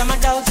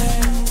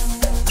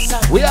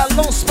 We are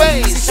no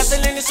space.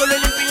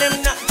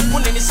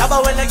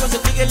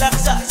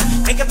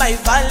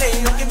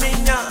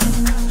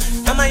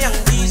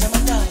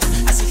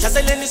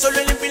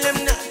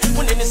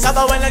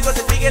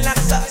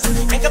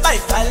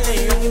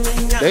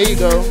 There you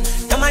go.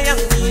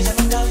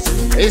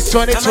 It's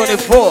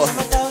 2024.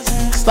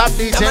 Stop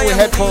DJing with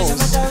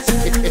headphones.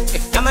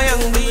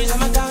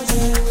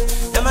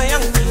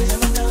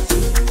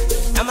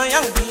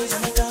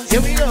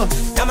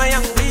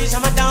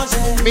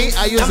 go. Me,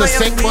 I use the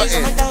same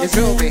button. You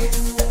feel me?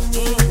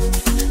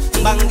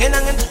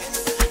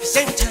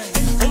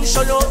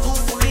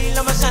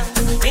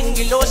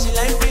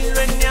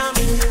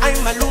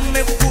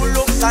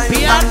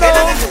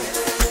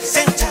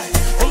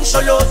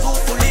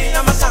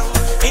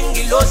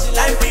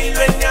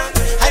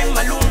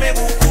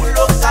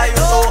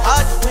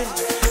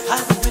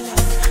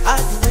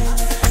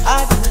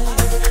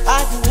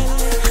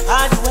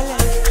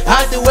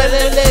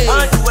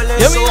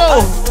 Here we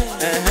go.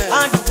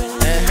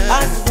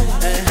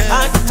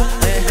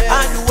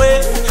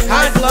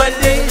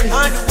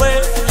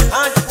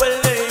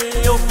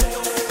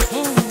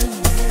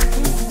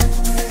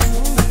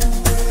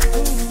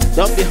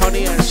 Don't be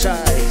honey and shy.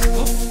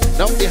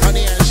 Don't be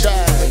honey and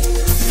shy.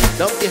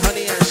 Don't be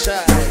honey and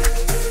shy.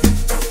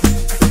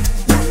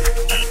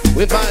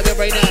 We're vibing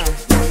right now.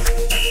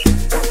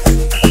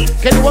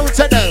 Can you won't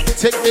tell them?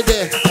 Take me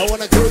there, I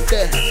wanna go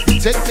there.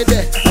 Take me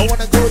there, I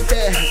wanna go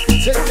there.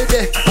 Take me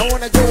there, I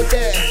wanna go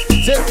there.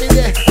 Take me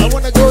there, I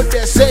wanna go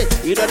there. Say,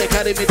 you know they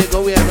carry me, they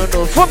go where I don't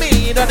know. For me,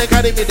 you know they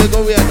carry me, they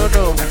go where I don't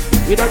know.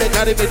 You know they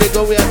carry me, they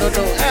go where I don't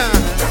know.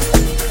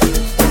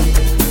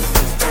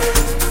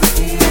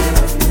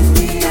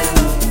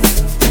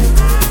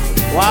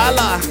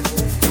 Voila,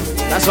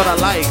 that's what I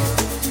like.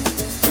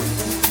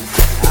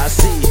 I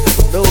see,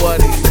 no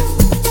worry.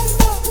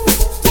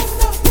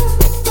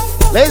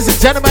 Ladies and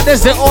gentlemen,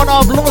 this is the owner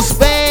of Blue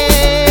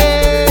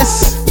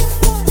Space.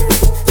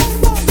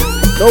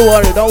 Don't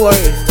worry, don't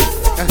worry.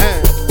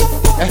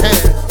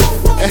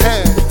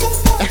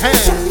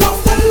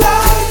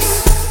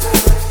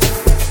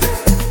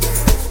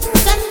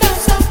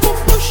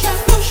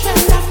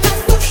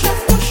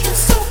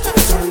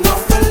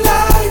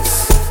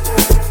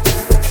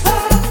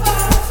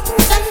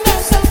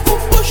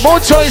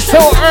 Mucho is so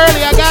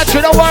early, I got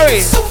you, don't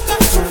worry.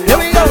 Here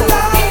we go.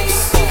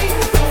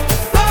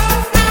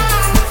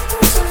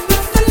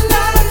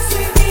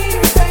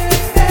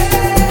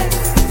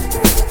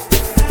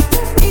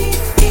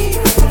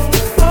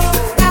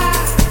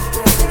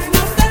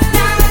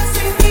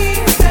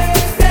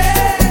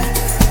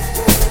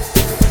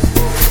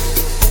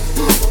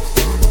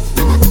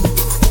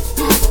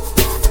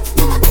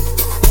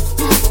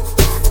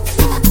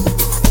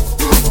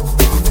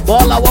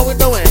 Bola, what we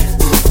doing?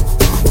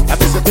 I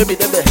miss a baby,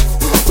 baby,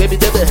 baby,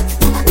 baby,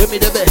 baby,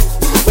 baby,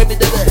 baby,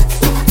 baby.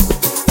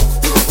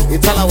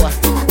 Italawa,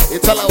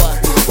 Italawa,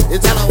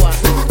 Italawa.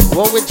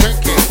 What we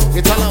drinking?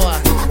 Italawa.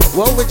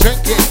 What we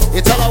drinking?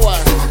 Italawa.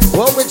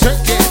 What we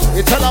drinking?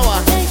 Italawa.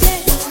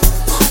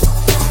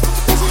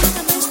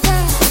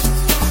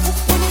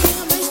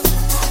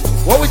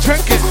 What we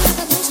drinking?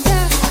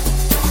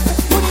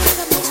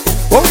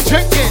 What we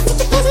drinking?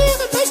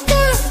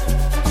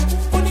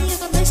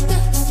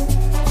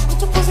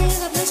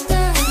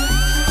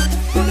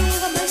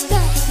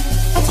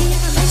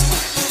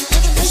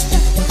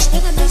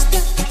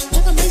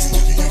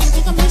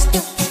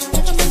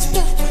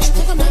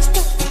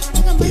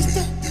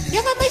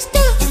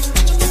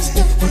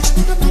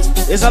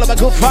 It's all about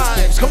good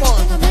vibes, come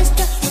on.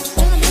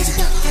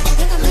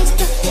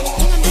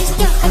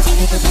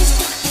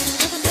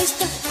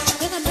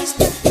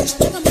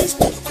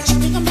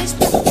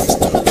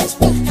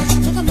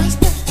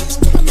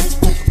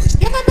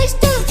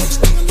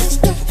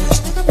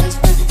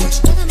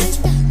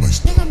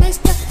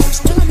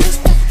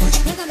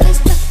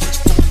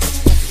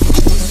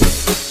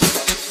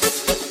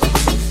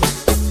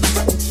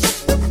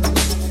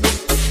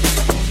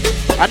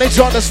 I need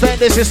you to understand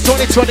this is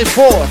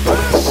 2024.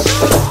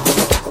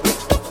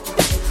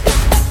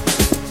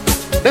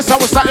 That's how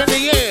we're starting the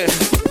year.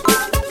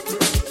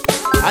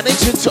 I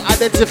need you to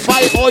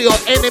identify all your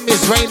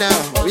enemies right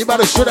now. We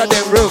about to shoot at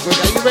them real quick.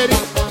 Are you ready?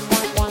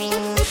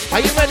 Are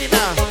you ready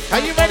now? Are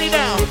you ready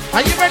now?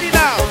 Are you ready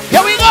now?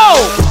 Here we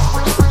go!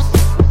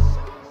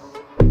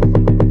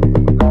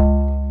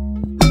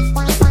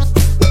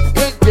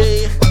 Good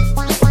day.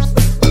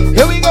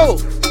 Here we go.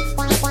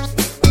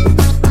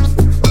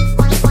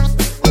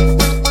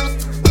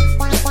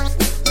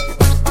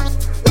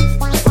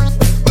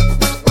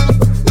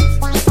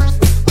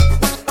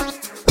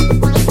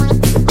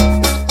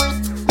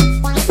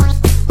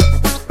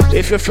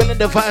 If you're feeling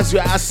the vibes, we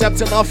are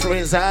accepting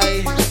offerings,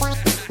 aye?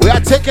 We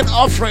are taking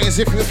offerings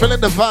if you're feeling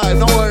the vibe,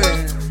 don't worry.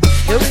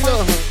 Here we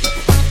go.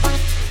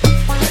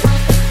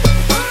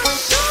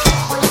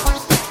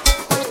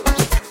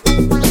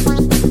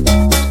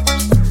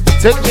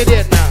 Take me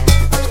there now.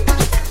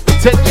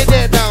 Take me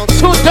there now.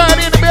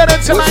 2:30 in the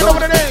building tonight over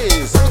the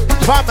days.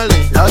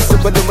 Family.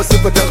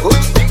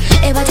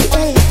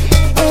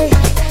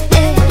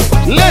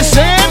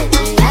 Listen.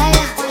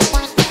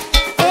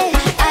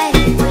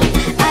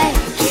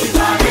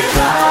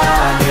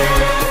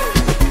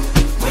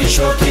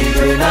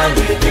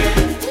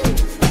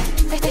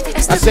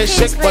 I say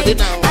shake body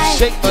now,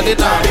 shake body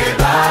now.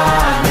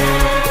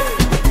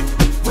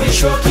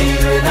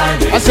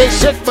 I say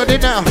shake body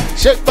now,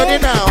 shake body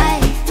now.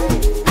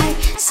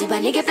 Si ba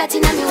nigga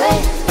platinum me way,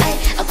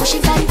 I'm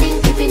pushing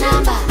something keeping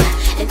number.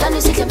 And don't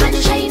you see the man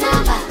shine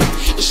number.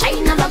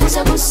 Shine number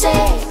busa busa.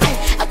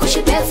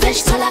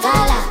 fresh to la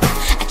gala.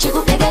 I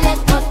chico pegele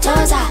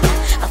totoza.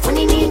 I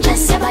funny ninja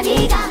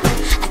sebaniga.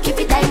 I keep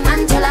it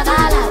diamond to la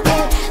gala.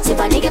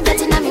 Sebaniga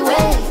betting on me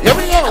way.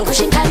 I push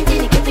it can't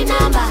keep it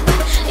number.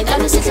 It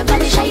don't sit a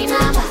body shy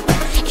number.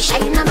 It's shy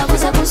number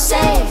was a busse.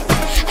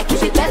 I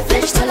keep it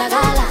fresh to la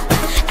gala.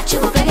 I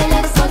chico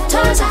pegele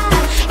totoza.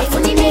 I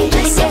funny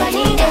ninja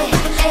sebaniga.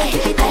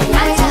 Keep it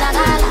diamond to la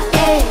gala.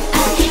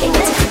 Keep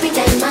it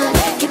diamond.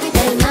 Keep it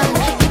diamond.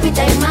 Keep it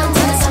diamond.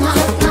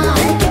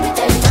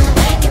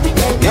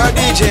 Yo,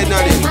 DJ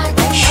Nani.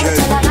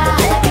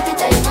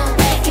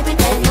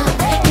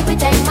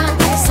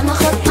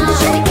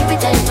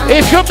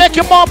 If you're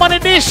making more money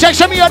in this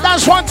section, me your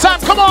dance one time.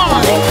 Come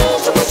on.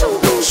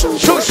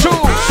 Shoot,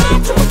 shoot.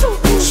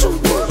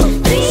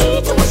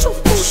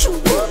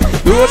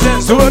 Do a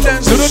dance, do a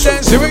dance, do the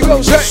dance. Here we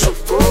go, say.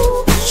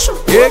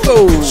 Here it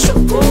goes.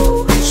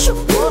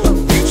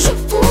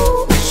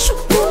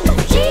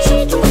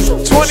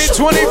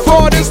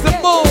 2024, this the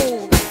move.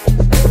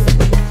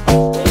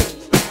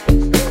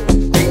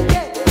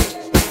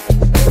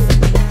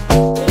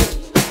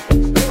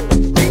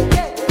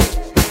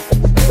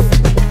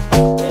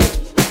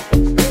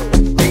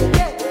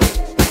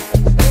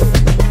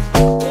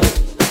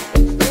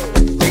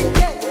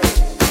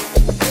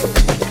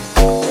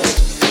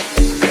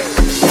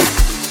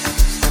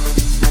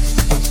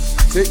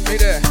 Take me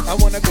there,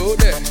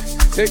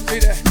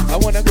 I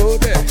wanna go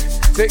there.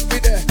 Take me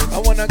there, I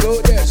wanna go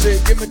there. Say,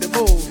 give me the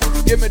move,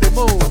 give me the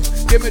move,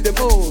 give me the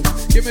move,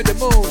 give me the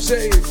move.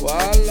 Say,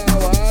 walla,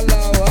 walla,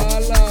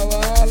 walla,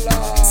 walla.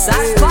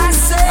 Hey.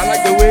 I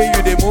like the way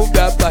you they move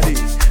that body.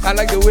 I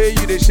like the way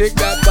you they shake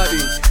that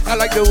body. I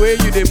like the way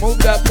you they move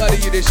that body.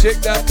 You they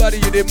shake that body,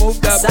 you they move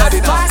that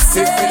body. Now,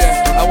 take me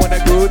there, I wanna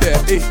go there.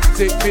 Hey,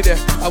 take me there,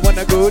 I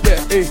wanna go there.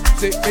 Hey,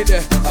 take me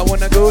there, I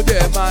wanna go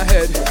there. My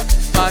head,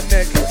 my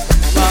neck,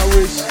 my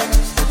waist.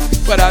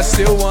 But I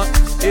still want,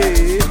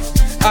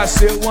 I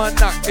still want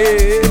knock,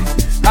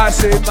 I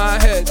say my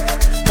head,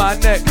 my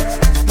neck,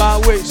 my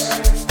waist,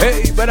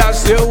 hey, but I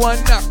still want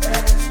knock.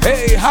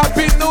 Hey,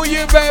 Happy New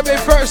Year, baby,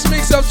 first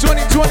mix of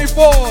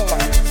 2024,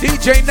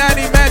 DJ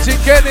Nani,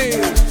 magickenny.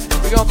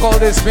 We gonna call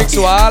this mix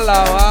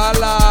Walla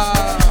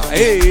Walla,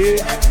 hey,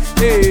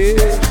 hey,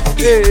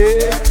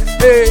 hey,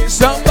 hey,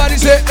 somebody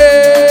say,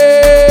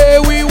 hey,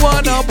 we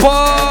wanna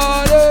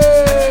party.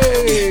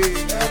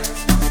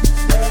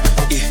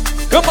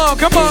 Come on,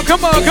 come on,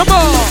 come on, come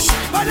on.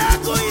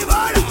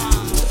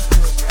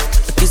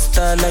 It's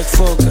style like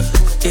Fogger,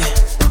 yeah.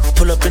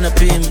 Pull up in a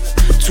beam,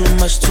 too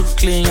much, too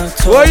clean, young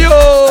talk. Oh,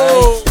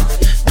 yo.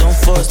 Don't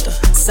foster.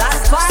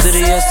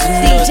 Serious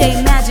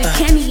DJ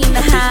magickenny in the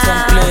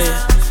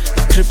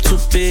house. Crib too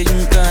big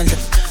and ganja.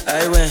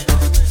 I went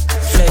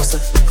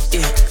flexer,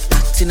 yeah.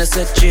 Tina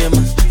said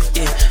Jimmer,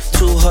 yeah.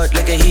 Too hot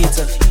like a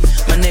heater.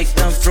 My neck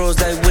done froze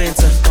like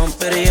winter. Don't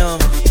bet it on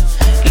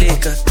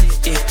liquor.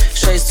 Yeah,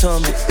 Shay's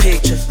told me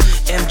picture.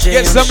 MJ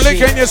get some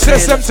liquor in your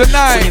system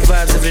tonight.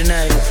 Vibes every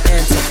night.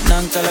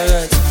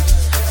 Enter,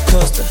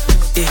 Costa.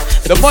 Yeah,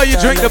 the more you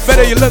drink, the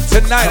better you look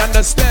tonight.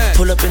 Understand?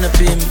 Pull up in a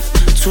beam,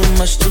 too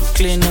much, too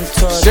clean and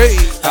tall. Shay,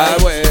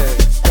 highway.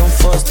 Don't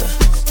foster.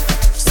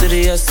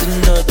 Serious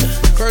and daughter.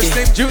 First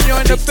name Junior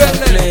in the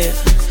building.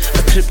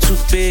 A crib too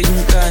big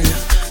and ganja.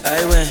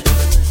 I went.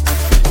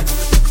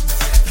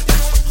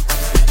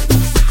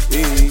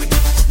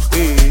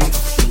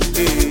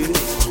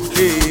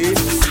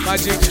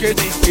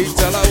 Magickenny,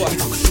 Italawa.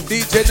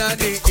 DJ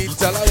Nani,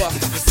 Italawa.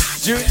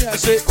 Junior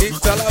say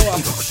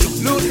Italawa.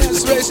 Luna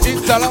Space,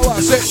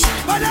 Italawa. Say,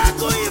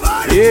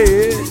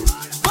 yeah.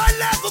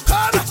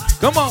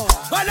 Come on.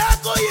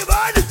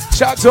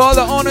 Shout to all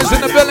the owners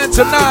in the building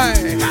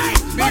tonight.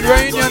 Big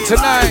reunion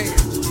tonight.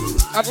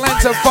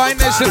 Atlanta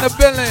finest in the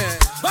building.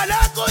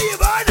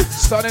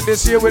 Starting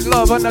this year with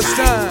love,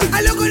 understand?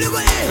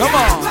 Come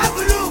on.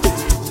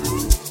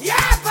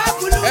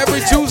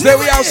 Every Tuesday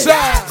we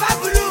outside.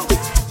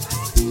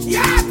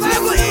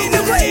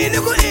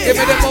 Give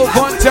me the move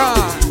one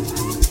time.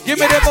 Give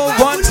me the move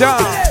one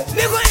time.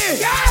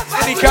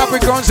 Any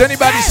Capricorns,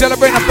 anybody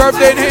celebrating a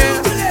birthday in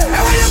here?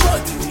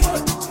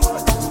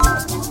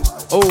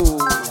 Oh,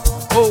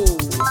 oh,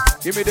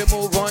 give me the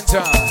move one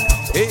time.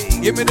 Hey,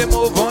 give me the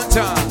move one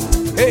time.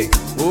 Hey,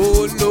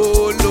 oh,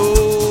 lo, lo.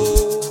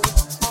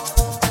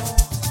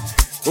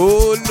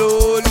 Oh,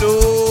 lo, lo.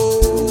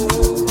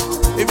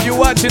 If you're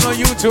watching on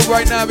YouTube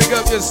right now, pick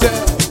up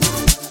yourself.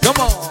 Come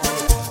on.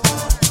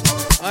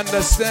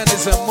 Understand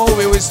it's a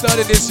movie. We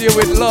started this year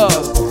with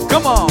love.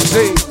 Come on,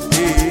 say,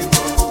 hey,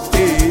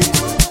 hey,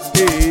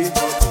 hey,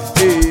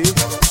 hey,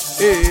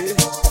 hey,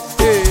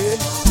 hey.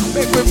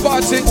 Make me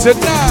party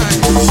tonight.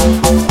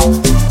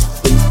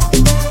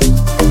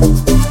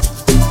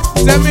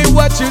 Tell me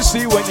what you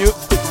see when you,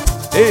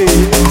 hey,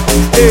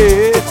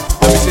 hey.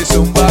 Let me say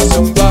zumba,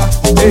 zumba,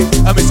 hey.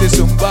 Let me say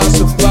zumba,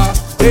 zumba,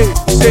 hey,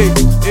 say,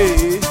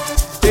 hey,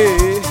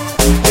 hey,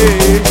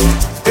 hey,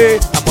 hey.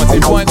 I'm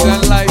multi-point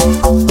in life.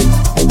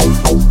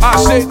 I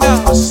say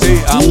now,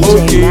 say I'm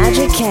DJ okay.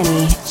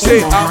 magickenny.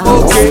 Say I'm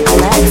okay.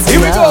 Here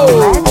we go.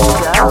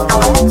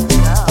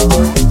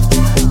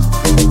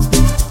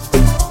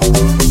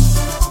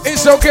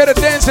 okay to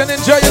dance and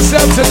enjoy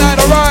yourself tonight,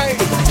 alright?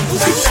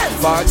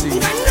 Party,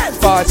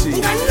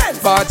 party,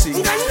 party,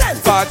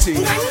 party,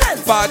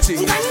 party,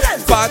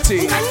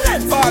 party,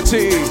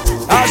 party.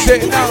 I say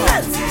it now.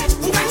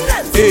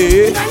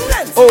 Eh,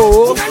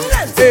 oh,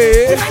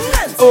 eh,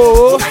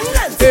 oh,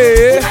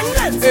 eh,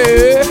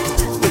 eh.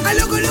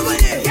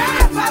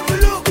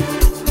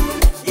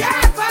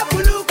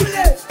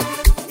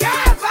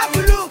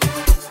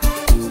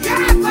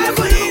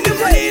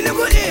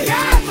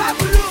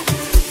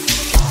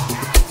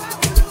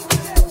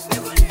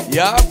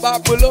 Ya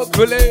papulo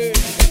kule.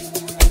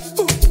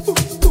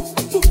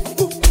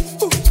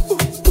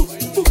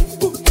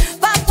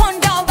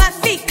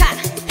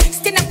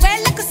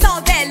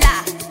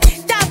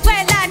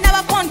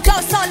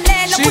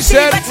 She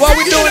said, what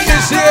we doing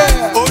this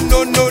year? Oh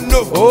no no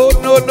no. Oh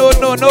no no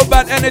no, no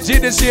bad energy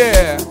this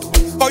year.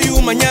 For you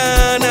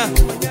mañana.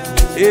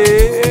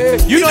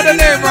 Yeah, you know the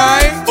name,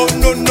 right? Oh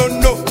no no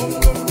no.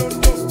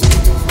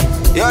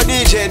 Yo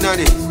DJ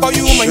Nani. For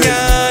you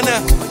mañana.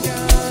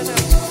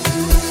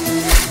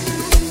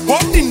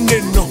 What in the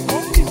no?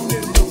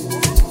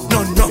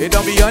 No no. It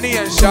don't be honey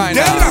and shine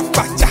now.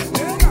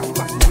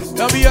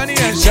 Don't be honey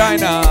and shine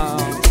now.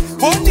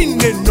 What in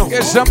the no?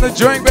 Get something to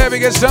drink, baby.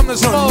 Get something to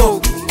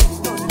smoke.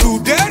 Do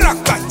the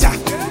rakata.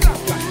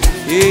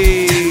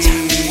 Yeah.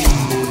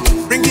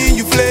 Bringing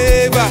you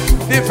flavor.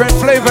 Different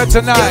flavor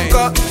tonight.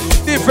 Yanka.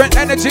 Different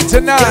energy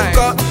tonight.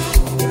 Yanka.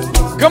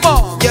 Come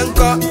on.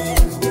 Yanka.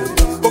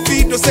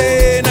 Pofito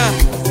Sena.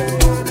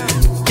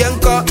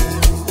 Yanka.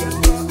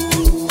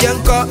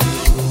 Yanka.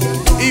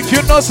 If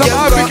you know some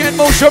African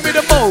move, show me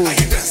the move.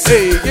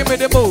 Hey, give me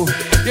the move.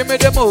 Give me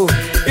the move.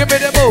 Give me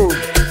the move.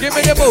 Give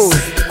me the move.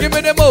 Give me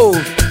the move.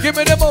 Give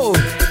me the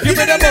move. Give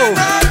me the move.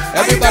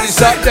 Everybody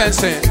stop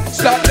dancing.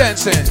 Stop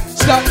dancing.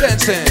 Stop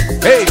dancing.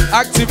 Hey,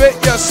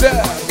 activate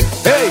yourself.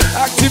 Hey,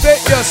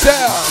 activate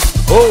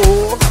yourself.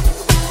 Oh.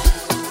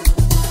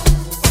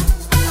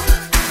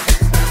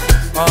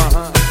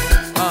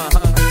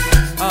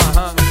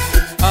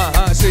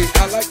 See,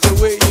 I like the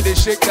way you dey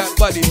shake that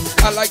body.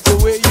 I like the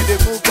way you dey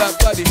move that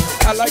body.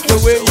 I like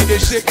the way you dey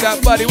shake that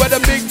body. Where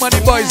the big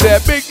money boys there?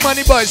 Big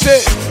money boys,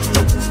 say.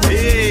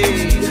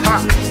 Hey,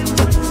 ha.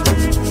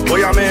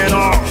 Boy, I'm in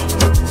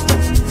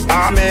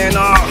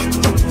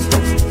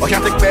I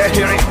can't take bad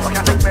hearing.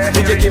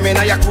 DJ give me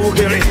now your cool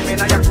hearing.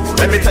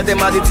 Let me tell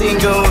them how the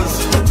thing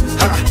goes.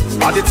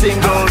 How the thing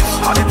goes.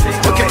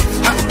 Okay,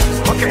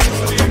 okay.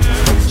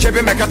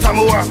 Chebe make a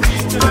tamua.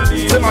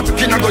 Say my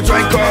picking go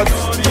join God.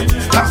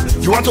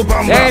 You want to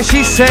bamba? And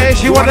she says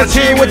she want to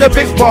team with the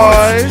big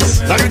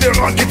boys. Now you the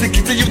wrong, get it,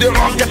 you the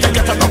wrong. Get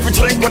enough to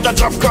drink with a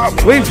drop cup.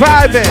 We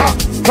vibing,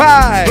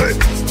 vibe.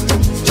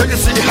 So you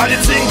see how the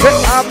thing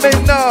goes. I'm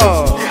in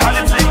love.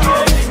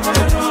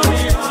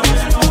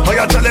 Oh,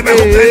 you're telling me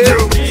who played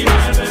you.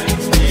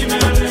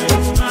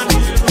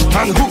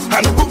 And who?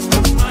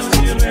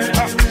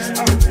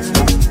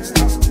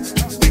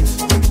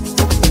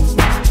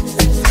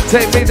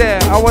 Take me there,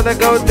 I wanna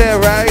go there,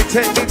 right?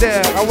 Take me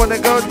there, I wanna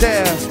go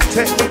there.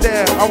 Take me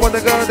there, I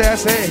wanna go there.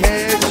 Say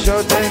head,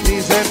 shoulder,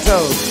 knees and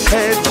toes.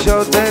 Head,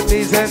 shoulder,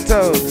 knees and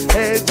toes.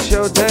 Head,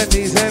 shoulder,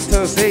 knees and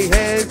toes. Say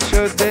head,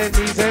 shoulder,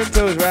 knees and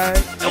toes,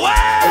 right?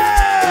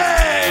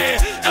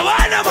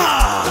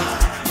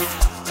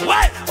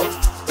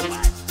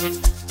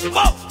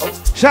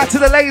 Shout to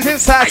the ladies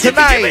inside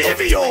tonight.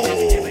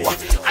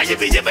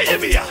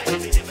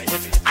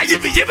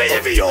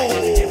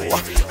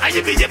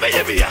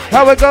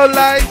 How we go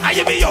like?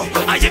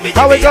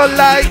 How we go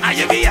like?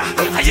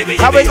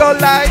 How we go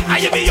like?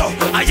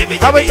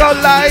 How we go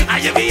like?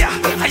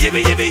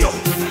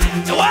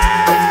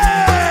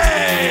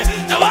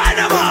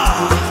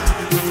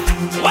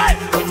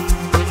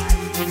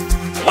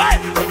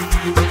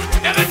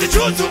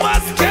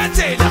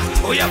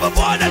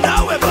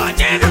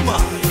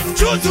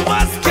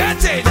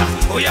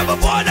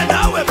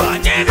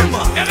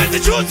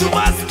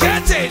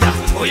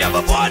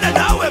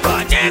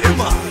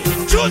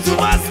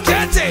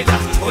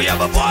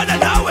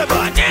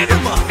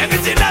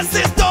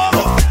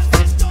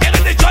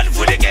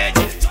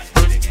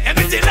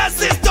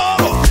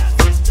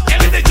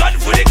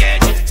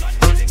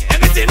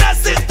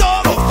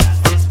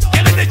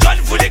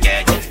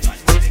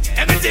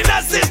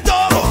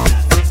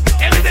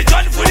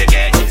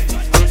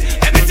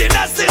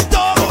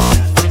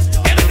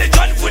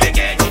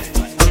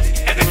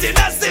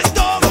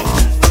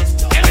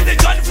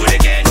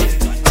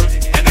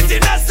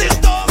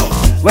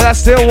 But I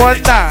still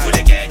want that.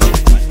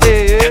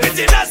 Yeah.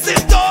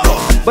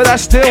 But I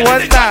still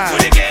want that.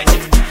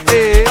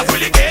 Yeah.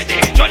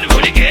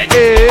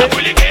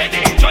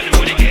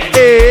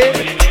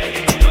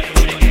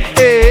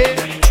 Yeah.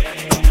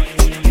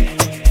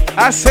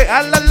 I say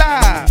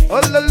alala,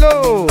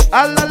 ololo,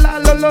 alala,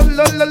 lolo,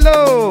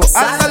 lolo,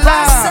 alala,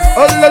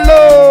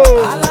 ololo.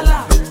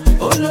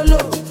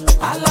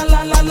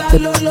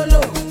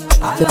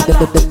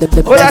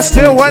 But I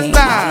still want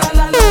that.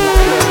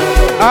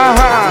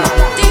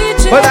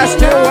 But I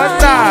still want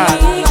that.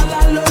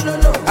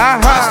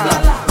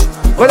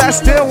 But I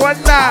still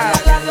want that.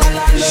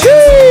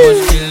 Shoo!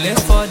 much delay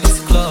for this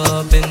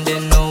club, and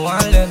then no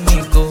one let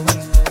me go.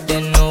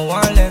 Then no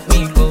one let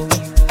me go.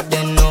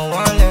 Then no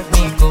one let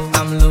me go.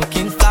 I'm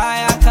looking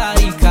fly, I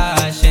carry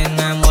cash, and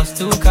I must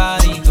to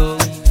carry go.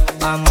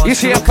 You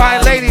see a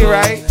fine lady,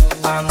 right?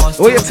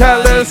 Will you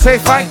tell her, say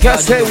fine girl,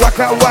 say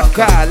waka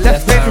waka,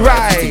 left and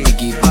right.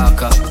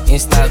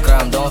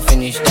 Instagram, don't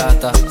finish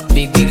data.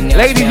 Big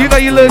lady, you know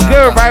you look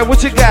good, right?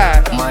 What you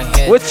got?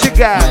 What you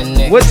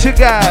got? What you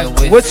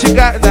got? What you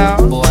got now?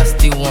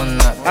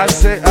 I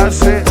say,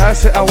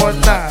 I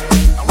want that.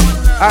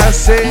 I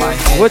say,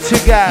 what you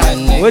got?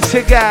 What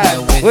you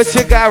got? What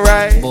you got,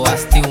 right? Boy, I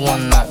still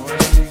want that.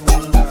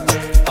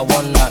 I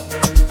want that.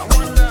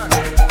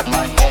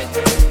 My head,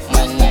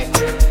 my neck,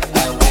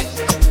 my waist.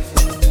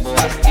 Boy, I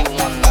still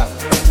want that.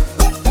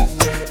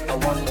 I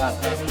want that.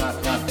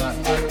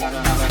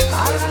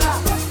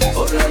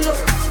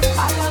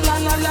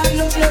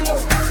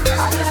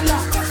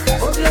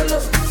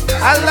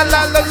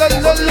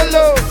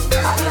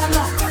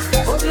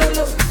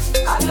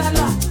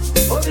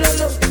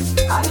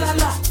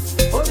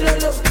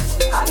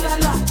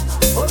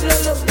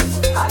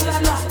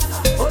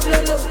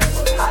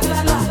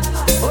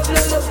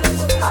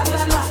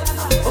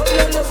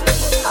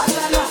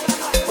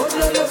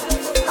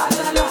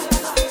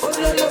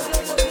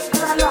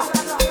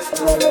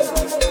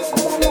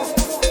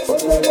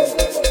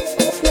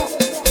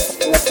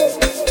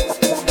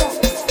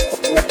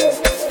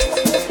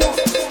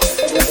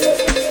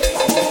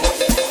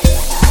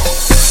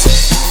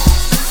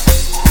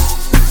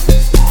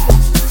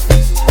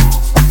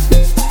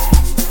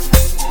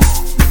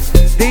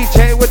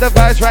 The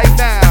vibes right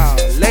now,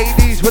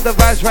 ladies with the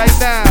vibes right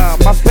now,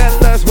 my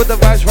fellas with the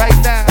vibes right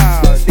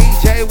now,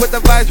 DJ with the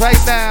vibes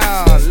right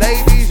now,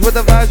 ladies with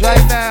the vibes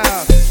right now,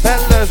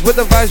 fellas with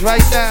the vibes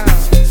right now.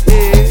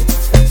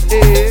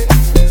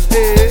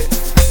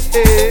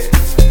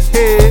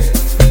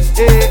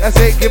 I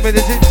say, give me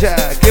the ginger,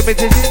 give me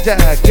the ginger,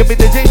 give me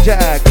the ginger,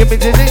 give me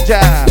the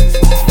ginger.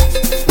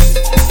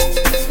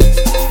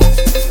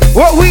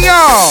 What we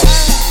on?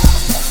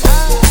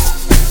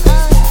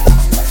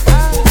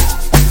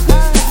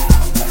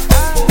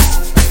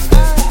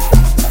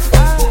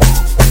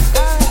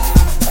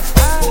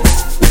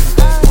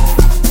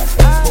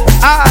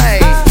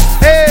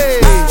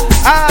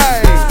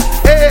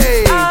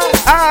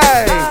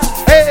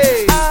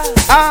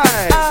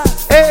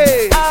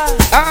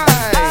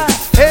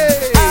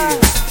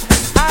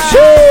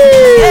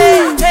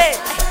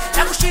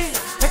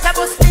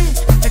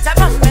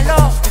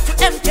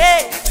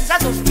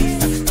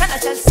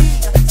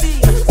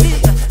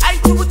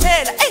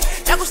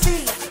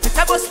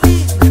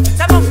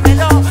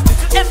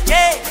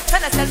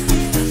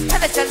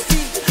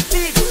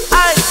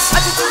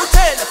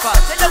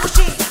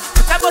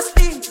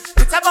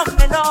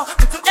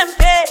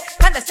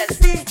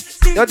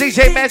 Yo,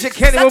 DJ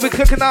Magickenny will be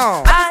cooking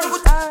on.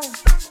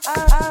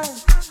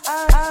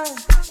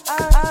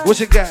 What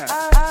you got?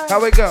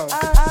 How it go?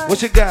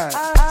 What you got?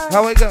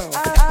 How it go?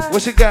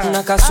 What you got?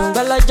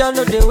 Nakasumbala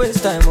jano de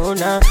waste time, oh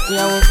na.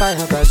 Yeah, we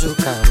fire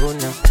bazooka, oh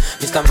na.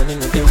 Mr. Money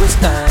no de waste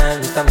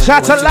time.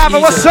 Shout to Lava,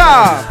 what's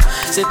up?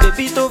 Say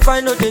baby to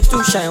find no de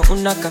too shine,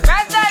 unaka.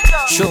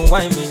 Show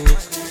why me.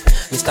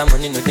 Mr.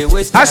 Money no de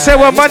waste time. I say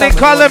what money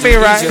calling me,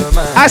 right?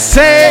 I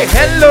say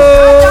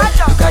hello.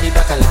 You carry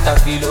back a lot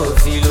of filo.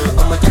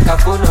 I'ma take a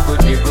phone, no go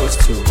de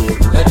ghost you.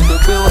 Let me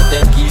pay what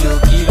 10 kilo.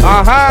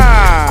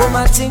 Aha.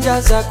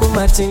 Kumatingaza.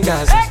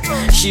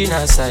 She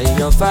na say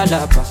yon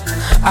falapa.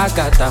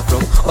 Agata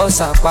from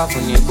Osaka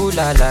funi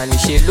bulala. Ni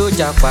she lo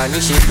japa.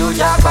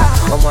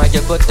 Omo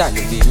aje bota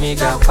ni be me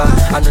gapa.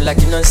 I no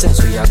like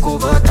nonsense we a go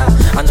bota.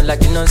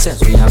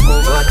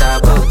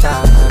 Bota.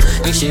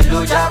 Ni she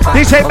lo japa.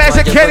 DJ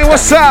Magickenny,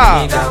 what's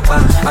up?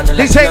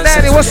 DJ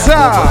Nani, what's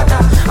up?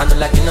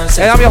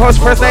 Hey, I'm your host,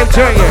 first name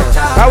Junior.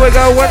 How we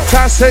go? One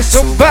time, say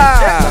Zumba.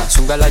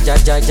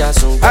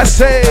 I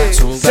say.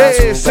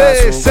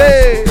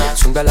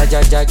 Zumba la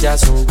ja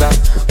zumba.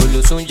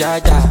 Ulu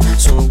zumba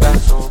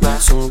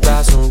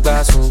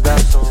zumba.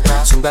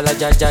 Zumba la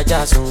ja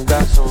zumba.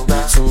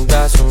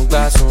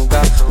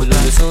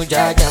 Ulu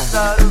zumba.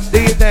 Do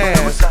you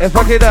dance and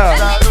fuck it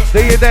up? Do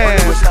you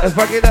dance and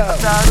fuck it up?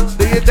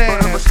 Do you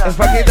dance and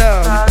fuck it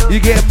up? You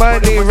get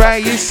money,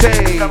 right? You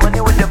say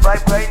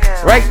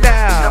right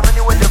now.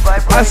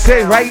 I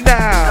say right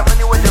now.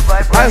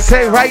 I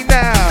say right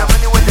now.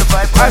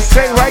 I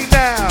say right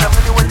now.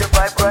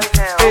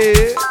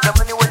 Yeah.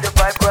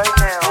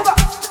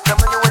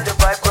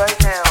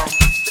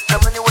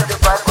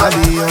 I'll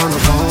be on the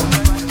phone,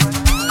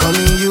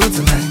 calling you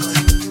tonight.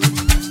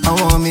 I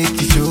wanna make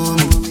you show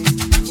me,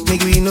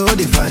 make we know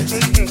the fight.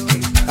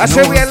 I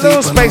say we had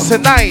little space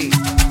tonight.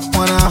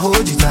 Wanna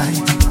hold you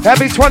tight.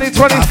 Happy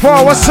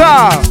 2024, what's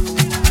up?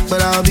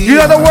 You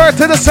know the word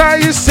to the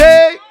side, you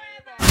say?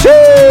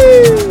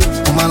 Chee!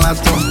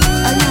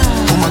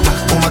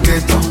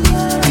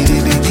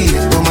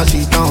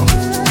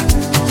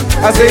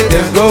 I say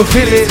them go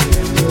feel it,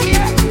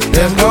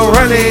 them go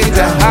run it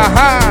down.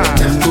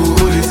 Them go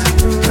hold it,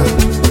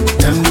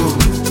 them go.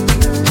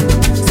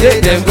 Yeah,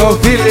 them go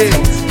feel it,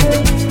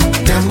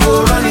 them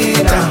go run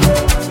it down,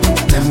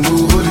 them go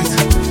hold it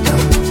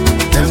down,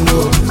 them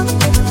go.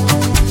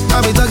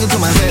 I be talking to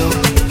myself,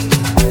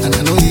 and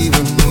I don't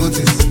even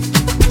notice.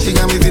 She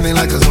got me feeling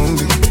like a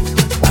zombie,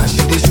 and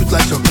she dey shoot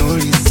like Chuck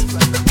Norris.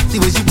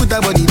 The way she put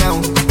that body down,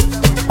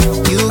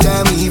 you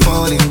got me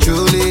falling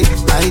truly.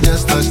 I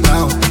just touched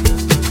down.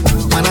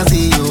 When I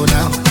see you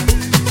now,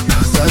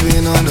 I've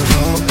been on the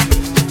phone,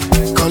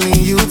 calling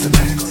you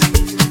tonight.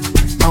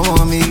 I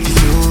wanna make you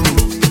show me,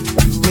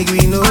 make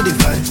me know the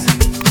fight.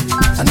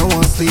 I don't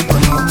wanna sleep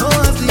alone,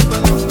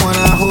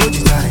 wanna hold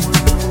you tight.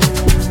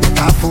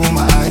 I fool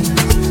my eyes,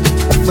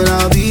 but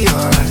I'll be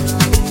alright.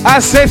 I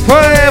say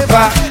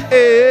forever.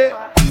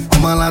 Oh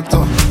my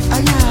laptop,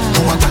 oh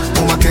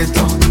my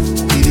keto,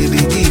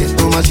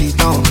 oh my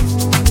sheet on.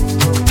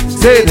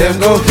 Say them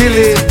go feel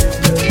it,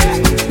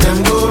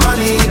 them go run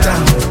it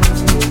down,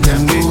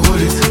 them go hold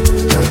it,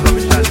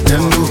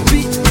 them go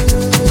beat.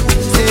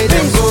 Say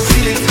them go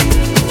feel it,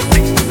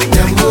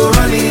 them go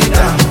run it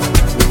down,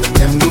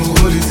 them go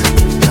hold it,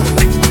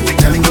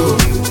 them go.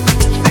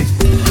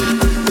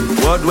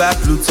 Worldwide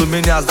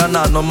Plutomanias, that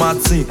not normal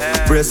thing.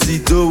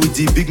 Presido with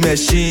the big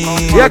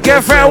machine. Your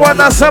girlfriend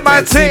wanna some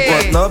my team,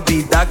 but not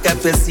be that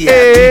capacity.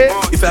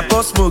 If I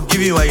pass smoke,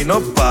 give you one, you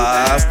not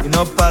pass. You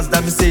not pass,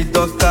 that me say it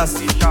don't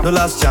cast. No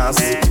last chance,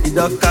 it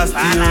don't cast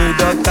you, it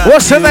don't cast.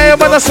 What's the name of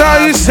the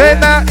song you say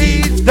now?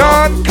 It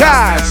don't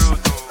cast.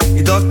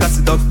 It don't cast,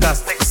 it don't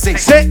cast. Say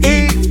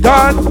it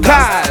don't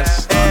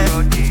cast.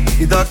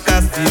 It don't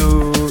cast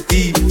you,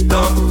 it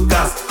don't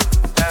cast.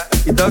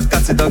 It don't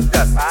cast, it don't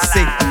cast.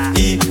 Say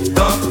it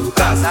don't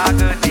cast.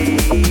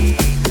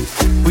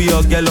 We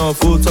all get on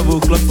full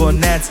 12 o'clock for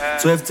net.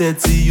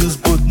 12:30 use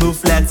both no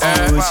flats.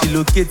 She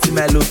locate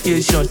my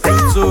location.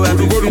 So I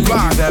be feeling the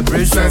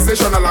vibration.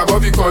 Sensational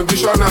above the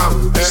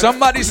conditioner.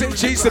 Somebody sing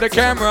cheese to the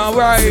camera,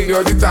 alright?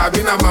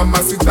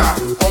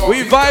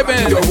 We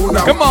vibing.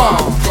 Come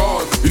on.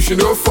 You should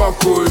know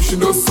fuck, oh, you should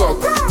know suck.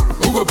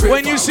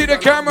 When you see the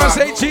camera,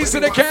 say cheese to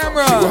the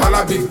camera.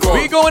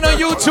 We going on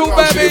YouTube,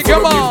 baby.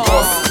 Come on.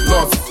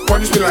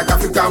 Punish me like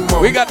African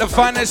mom. We got the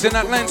finest in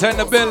Atlanta in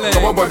the building.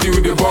 Come on, buddy,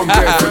 with the bomb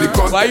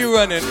Why you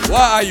running?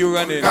 Why are you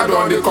running? Hey.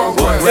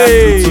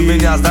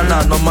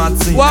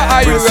 Why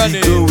are you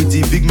running? With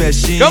the big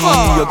machine. Come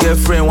on. Your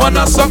girlfriend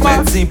wanna suck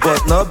my team,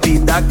 but not be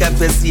that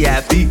capacity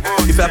happy.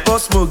 If I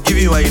pass smoke, give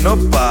you one, you not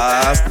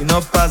pass. You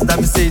not pass, that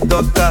me say it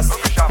don't cast.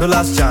 No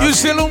last chance. You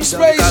still on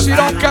space, you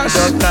don't cast.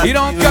 You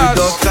don't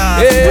cast.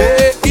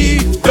 Hey,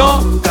 eat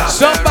don't.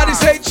 Somebody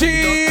say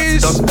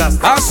cheese.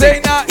 I say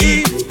now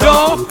eat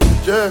don't.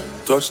 Yeah,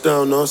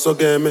 touchdown, also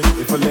get me.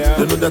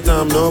 They know that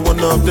I'm not one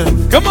of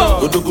them. Come on.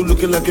 Go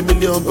looking like $1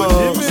 million.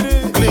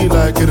 Clean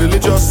like a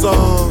religious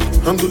song.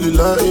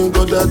 Alhamdulillah, in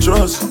God I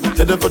trust.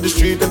 Headed for the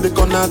street and they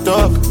gonna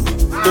talk.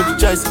 Don't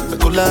chase, I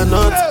call her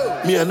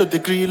not. Me, I know they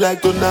agree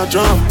like Donald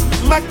Trump.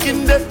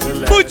 Mackinday.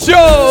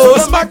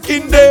 Muchos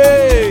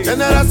Mackinday.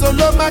 General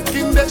Solo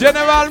Mackinday.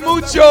 General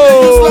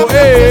Mucho.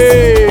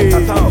 Hey.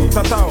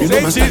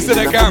 Say cheese to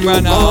the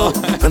camera now.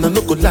 And I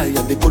no go lie,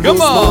 and they go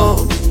come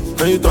on.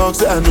 And you talk,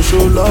 say I no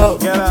show love.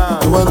 Do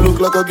I look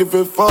like I give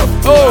a fuck?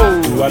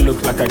 Oh. Do I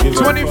look like I give a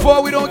fuck?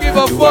 24, we don't give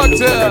a fuck. Do I look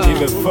like I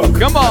give a fuck?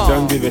 Come on. I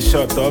don't give a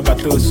shot. Do I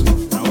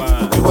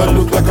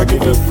look like I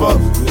give a fuck?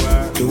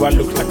 Do I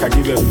look like I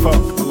give a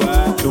fuck?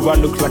 Do I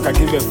look like I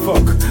give a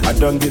fuck? I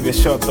don't give a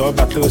shot.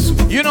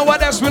 You know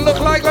what else we look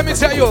like? Let me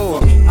tell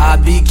you. I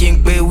be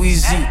King Pay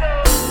Weezy.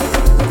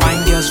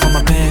 Fine girls from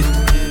my bed.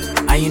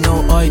 And you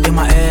know oil in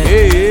my head.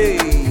 Hey.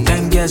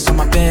 10 girls on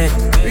my bed.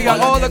 We got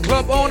all the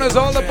club owners,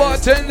 all the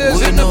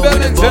bartenders in the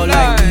building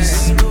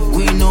tonight.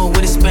 We know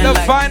what it's been the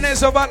like.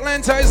 finest of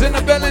Atlanta is in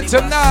the building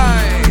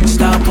tonight.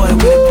 Star boy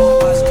with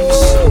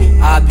the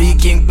I be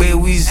King Pay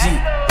Weezy.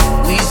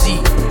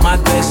 Weezy, my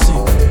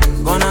person.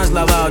 Gunners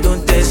love out,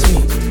 don't test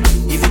me.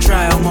 If you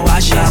try, I'm a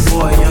wash out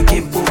boy. Young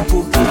kid, boop,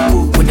 boop, boop,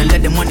 boop. When they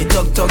let the money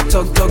talk, talk,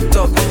 talk, talk,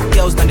 talk.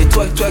 Girls, then they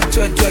twerk, twerk,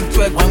 twerk, twerk,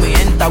 twerk. When we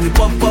enter, we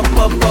pop, pop,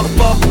 pop, pop,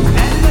 pop.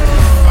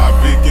 I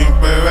be King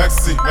Pay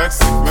Vexy,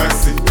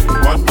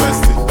 what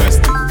bestie,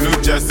 New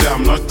Jersey,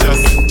 I'm not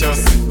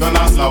Chelsea,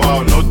 Gunners love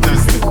out, no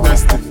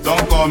testing,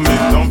 don't call me,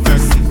 don't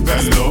vex me,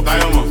 hello,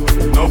 Diamond,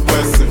 no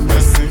person,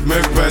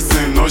 make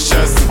person, no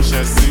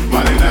chassis,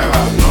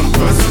 marinera,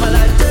 non-person.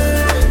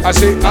 I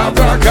say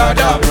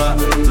abracadabra,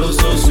 flow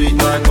so sweet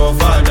like my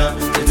father.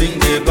 They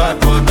think they bad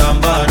but I'm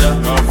badder.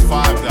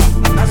 Godfather.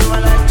 That's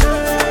what I do.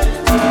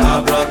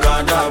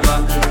 Abracadabra,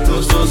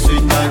 flow so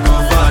sweet like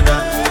my father.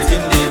 They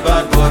think they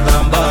bad but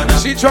I'm badder.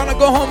 She tryna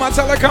go home, I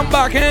tell her come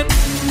back in.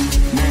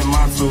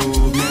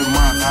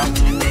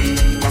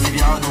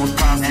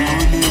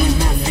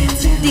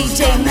 DJ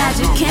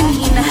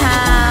Magickenny in the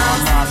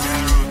house.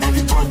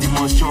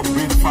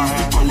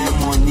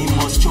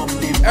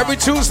 Every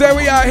Tuesday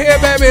we are here,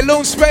 baby.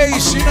 Loon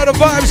Space, you know the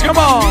vibes. Come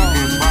on.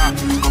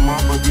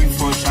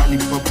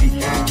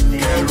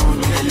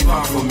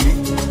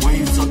 When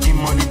you talking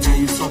money, then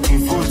you talking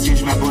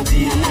voltage. My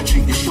body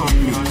electric, they shock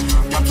me.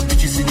 Got two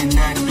bitches in the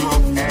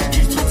nightclub.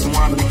 Give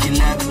 21, make it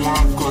like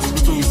one. Cause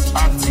Pluto is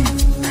active.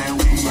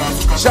 So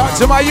I Shout out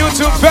to my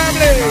YouTube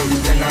family.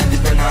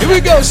 Here we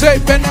go, say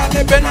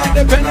Benade,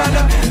 Benade,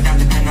 Benade.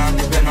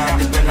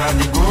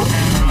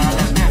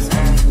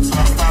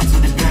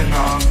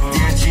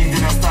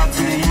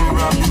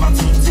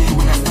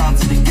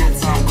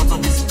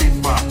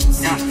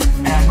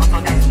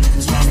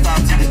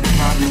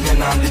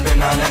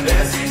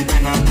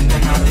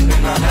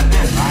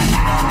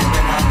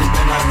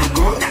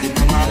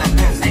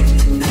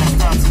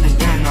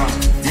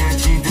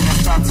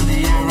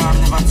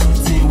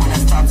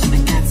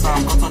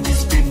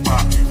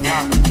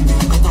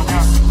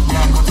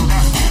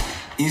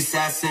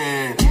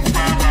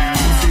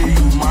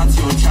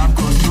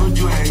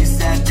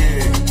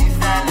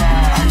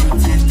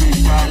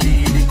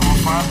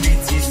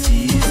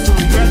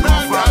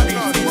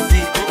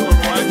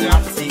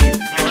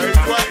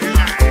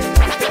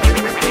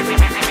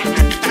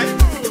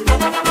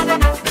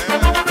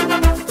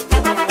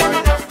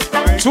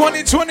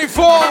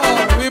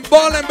 We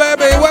ballin',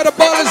 baby. Where the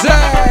ball is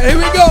at? Here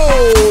we go.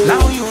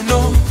 Now you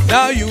know.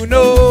 Now you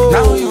know.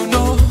 Now you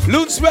know.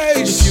 Loot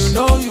space. If you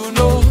know, you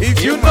know.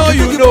 If you know,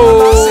 you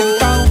know.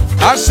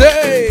 I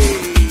say,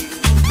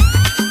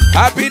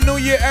 Happy New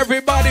Year,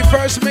 everybody.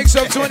 First mix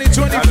of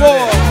 2024.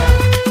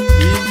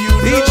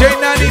 DJ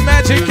Nani,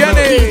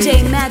 magickenny.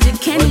 DJ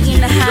magickenny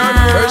in the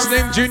house. First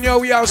name Junior,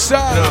 we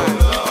outside.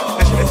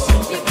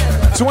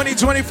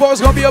 2024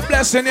 is gonna be a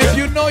blessing. If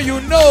you know,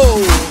 you know.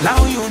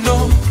 Now you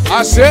know.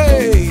 I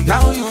say.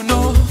 Now you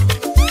know.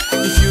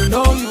 If you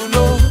know, you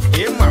know.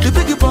 The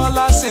big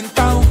ballers in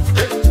town.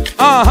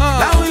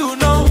 Now you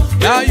know.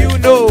 Now you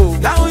know.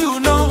 Now you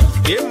know.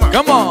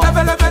 Come on.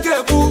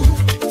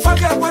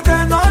 Forget what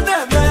they know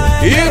them.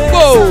 Here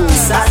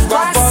goes.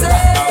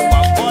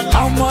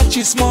 How much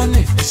is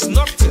money? It's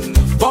nothing.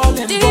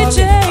 Ballin',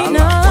 DJ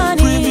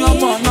Nani.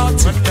 Premium or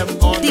nothing.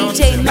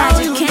 DJ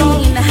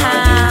magickenny in the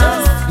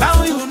house.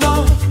 Now you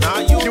know.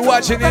 You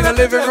watching in the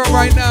living room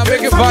right now.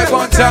 Make it vibe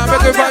one time.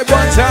 Make it vibe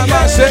one time.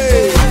 I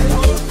say.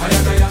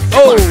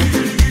 Oh.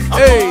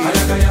 Hey.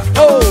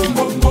 Oh.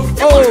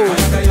 Oh.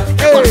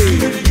 Hey.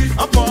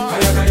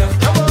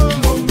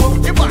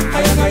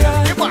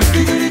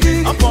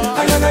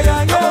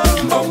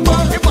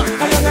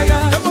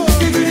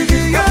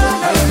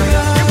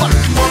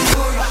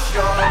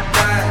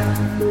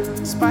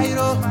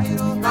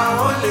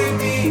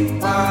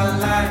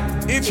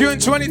 If you're in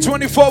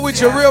 2024 with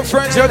your real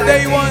friends, your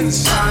day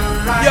ones,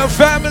 your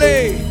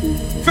family,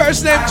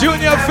 first name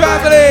Junior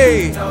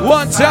family,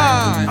 one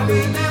time.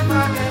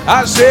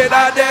 I said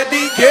I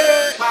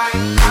dedicate.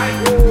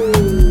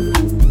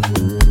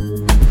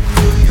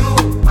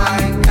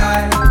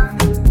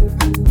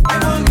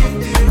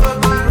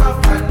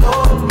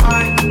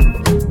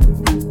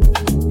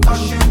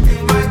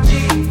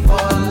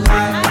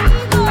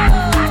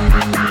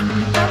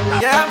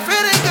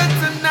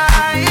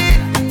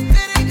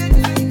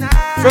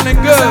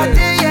 Feeling good.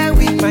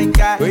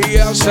 We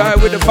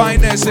outside with the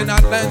finest in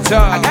Atlanta.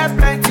 I got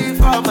plenty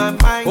for my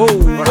mind.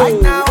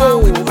 Right now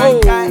I'm with my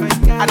guys.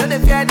 I don't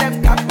fear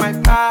them got my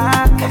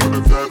back.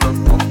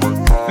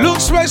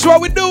 Look, Space,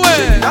 what we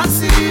doing? Don't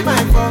see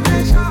my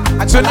formation.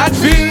 Tonight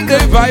feel the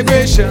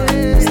vibration.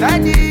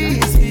 Study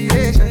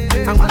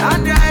inspiration. I'm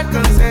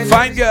 100%.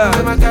 Fine girl,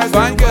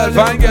 fine girl,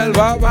 fine girl,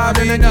 Baba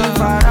Mina.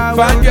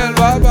 Fine girl,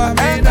 Baba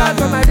Mina.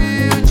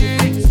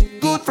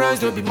 Good friends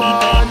don't be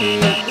money.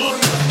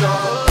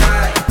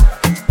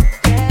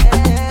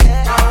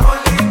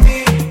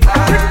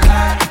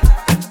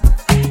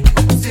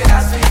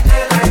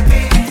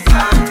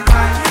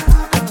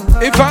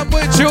 If I'm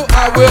with you,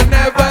 I will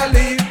never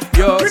leave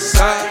your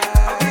side.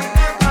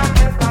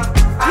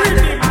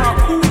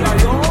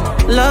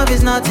 Love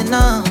is not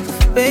enough,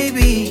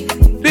 baby.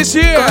 This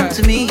year, come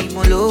to me,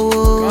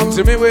 Molo. Come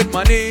to me with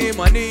money,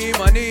 money,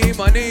 money,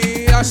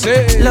 money. I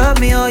say, love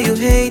me or you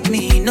hate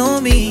me, know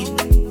me.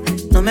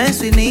 No mess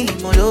with me,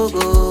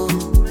 Mologo.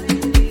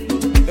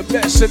 The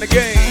best in the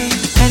game.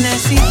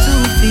 NSC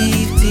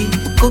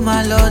 250,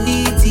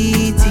 Kumaloni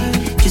Titi.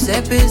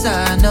 Giuseppe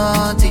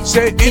Zanotti.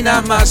 Say in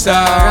a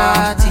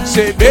Maserati.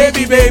 Say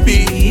baby,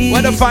 baby.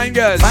 What a fine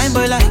girl. Fine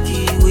boy like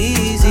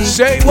Weezy.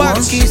 Say what?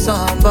 Monkey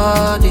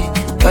somebody.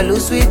 Follow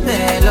sweet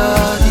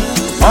melody.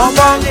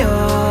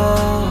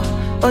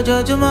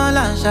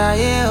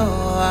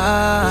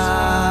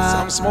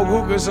 Some smoke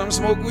hookah, some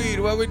smoke weed.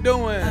 What we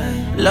doing?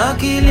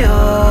 Lucky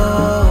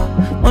Leo.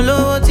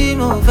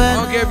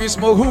 Don't care if you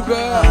smoke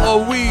hookah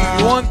or weed.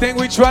 One thing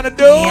we trying to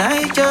do.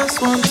 I just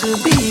want to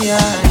be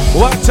high.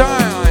 One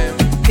time.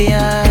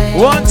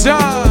 One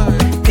time.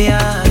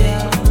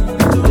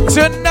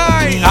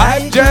 Tonight,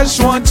 I just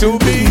want to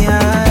be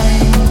high.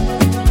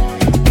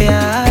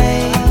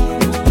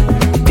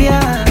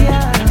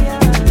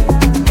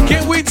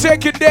 Can we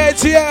take a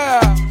date here?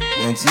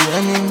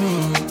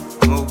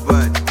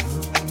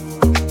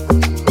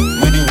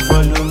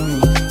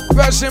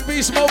 Rest in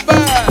peace, Mobile.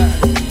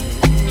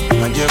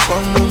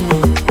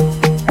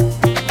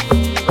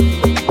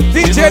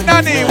 DJ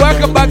Nani,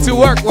 welcome back to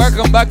work.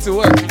 Welcome back to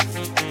work.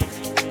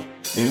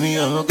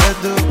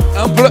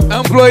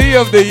 Employee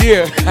of the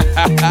year.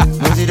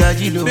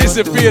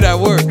 Disappeared at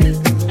work.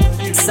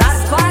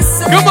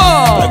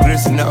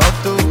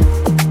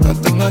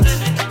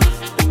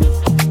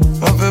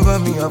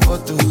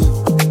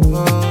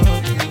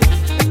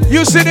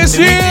 this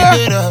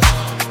year.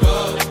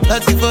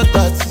 That's for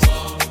that.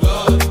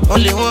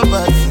 Only one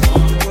party.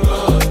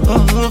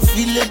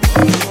 Feel it.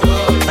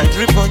 I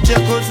drip on check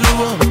out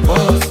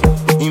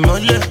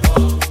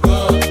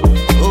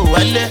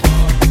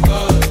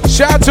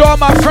shout out to all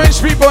my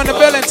French people in the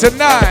building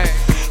tonight.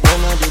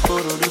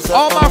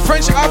 All my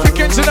French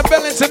Africans in the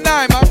building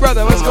tonight, my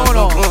brother. What's going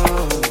on?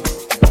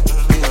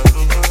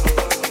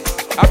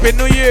 Happy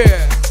New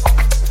Year.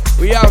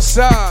 We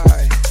outside.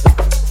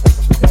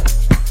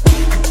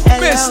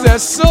 Mr.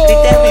 Soul.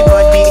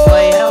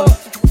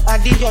 I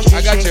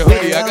got your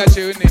hoodie. I got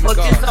your hoodie in the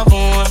car.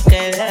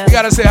 You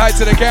gotta say hi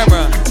to the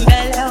camera.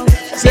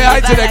 Say hi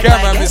to the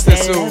camera, Mr.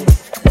 Soul.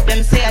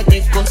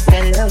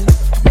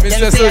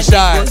 Mr. So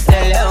shy.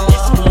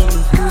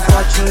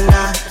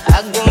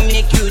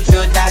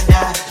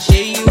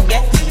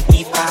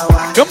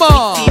 Come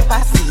on.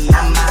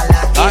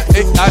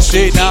 I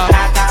say now.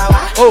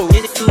 Oh.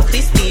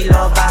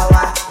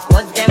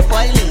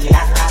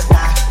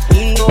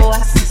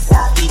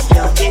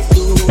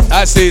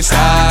 I say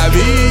Sabi.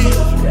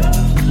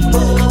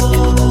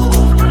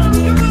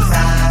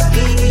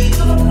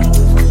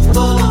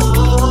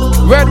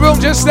 Red Room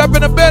just step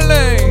in the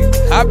building.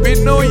 Happy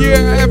New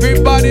Year,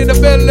 everybody in the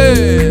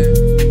building.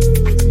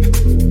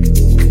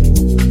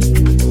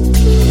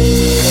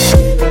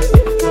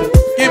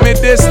 Give me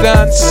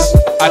distance.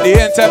 I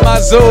didn't enter my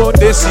zone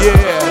this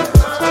year.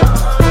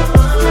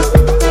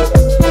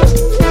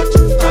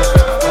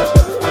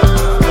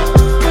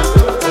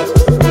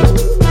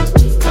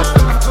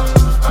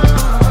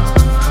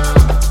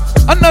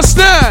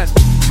 Understand?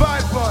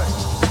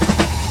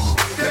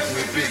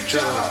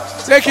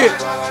 Take it.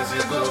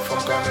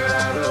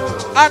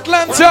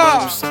 Atlanta.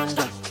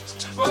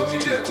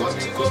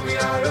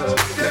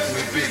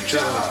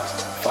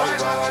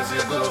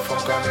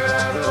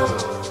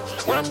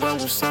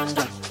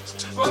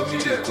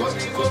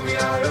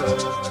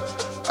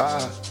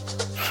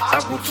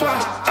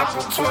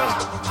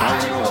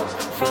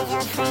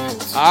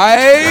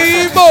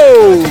 Aibo.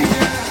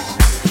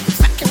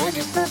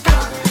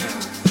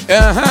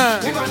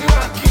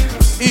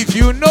 If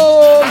you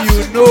know,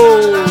 you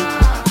know.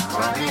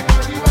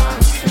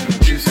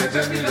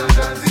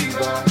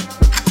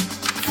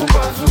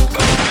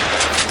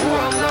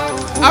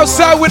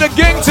 Outside with a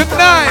gang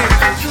tonight.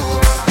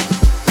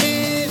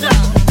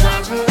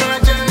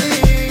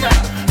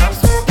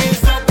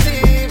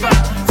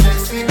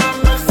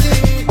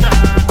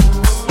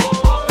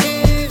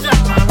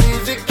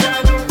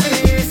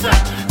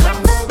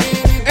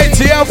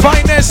 ATL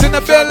Finance in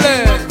the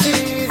building.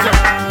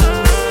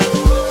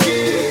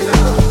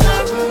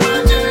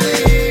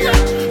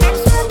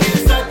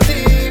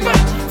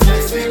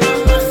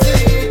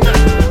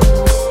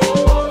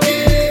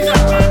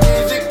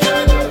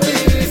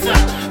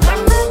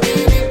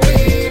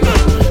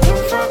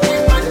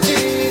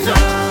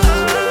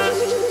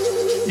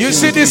 You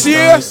see this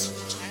year?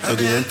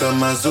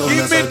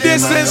 Give me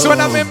distance when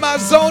I'm in my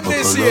zone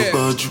this year.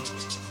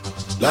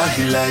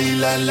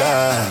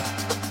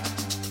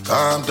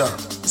 Calm down.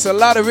 It's a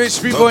lot of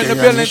rich people in the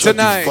building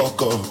tonight.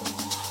 Shop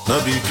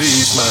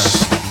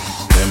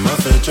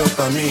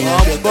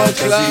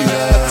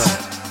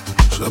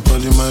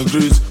all in my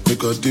grades,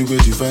 make a day where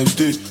the vibes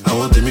stay. I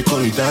want to make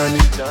on it, Danny.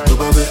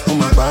 Nobody on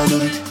my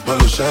boundary,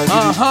 Malo Shaggy.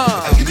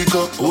 I get it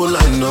up, all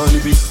I know,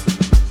 Libby.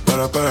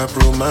 Para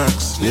Pro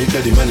Max,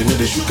 naked the man in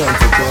the shoe can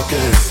for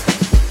pockets.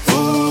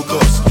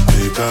 Focus,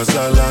 make a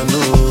sala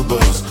no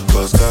boss,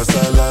 cause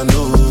Casala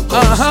no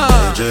boss.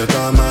 Check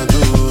out my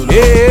doula.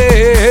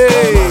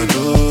 Hey.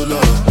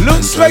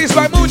 Look Space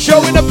by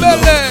Mucho in the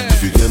building.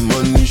 If you get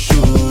money,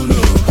 show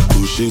love.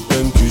 Push it,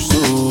 thank you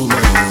so much.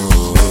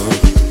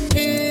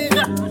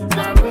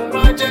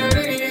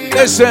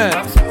 Listen,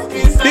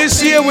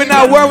 this year we're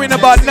not worrying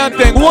about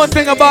nothing. One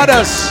thing about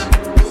us.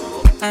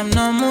 I'm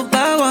not moved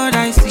by what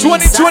I see.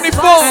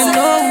 2024. I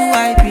know who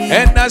I be.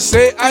 And I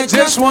say I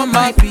just want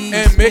my peace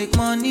and make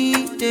money.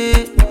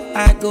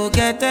 I go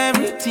get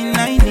everything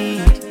I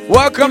need.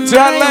 Welcome to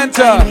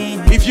Atlanta.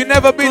 If you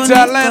never been to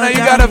Atlanta, you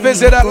gotta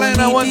visit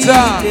Atlanta one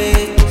time.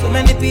 So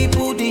many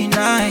people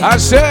deny. I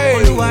say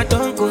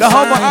the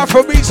home of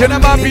Afrobeat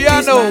and my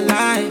piano.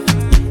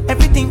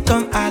 Everything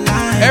come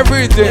alive.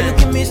 Everything. They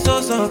look at me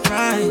so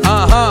surprised.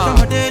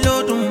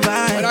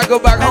 When I go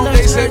back home,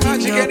 they say,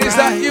 Magickenny, is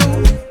that you?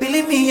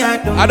 Believe me, I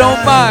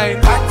don't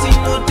mind.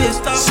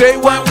 Say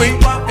when we,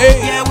 hey.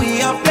 Yeah, we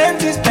have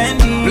plenty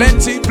spending.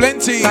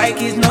 Plenty.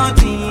 Like it's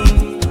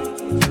nothing.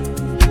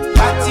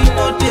 Party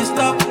no they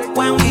stop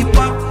when we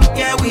pop.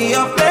 Yeah, we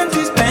have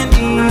plenty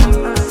spending.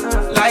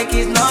 Like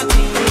it's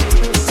nothing.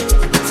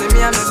 Say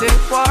me I know they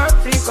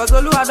worry, cause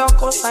all who I don't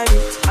consign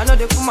it. I know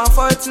they put my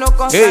foot no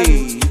consign.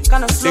 Hey,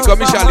 they call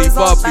me Charlie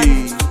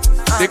Poppy.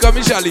 They call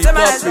me Charlie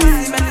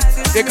Poppy.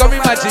 They call me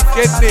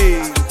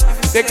magickenny.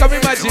 They call me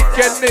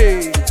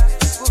magickenny.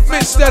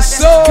 Mr.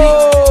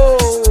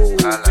 Soul.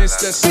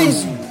 Mr.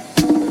 Soul.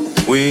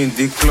 We in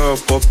the club,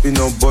 popping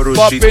on bottles,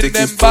 Popping she taking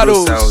them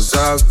photos bottles.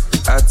 out.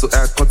 Eye to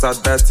eye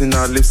contact, biting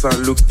her lips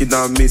and looking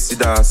at me. See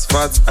that's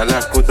fat. I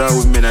like older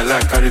women, I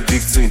like carry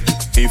big thing.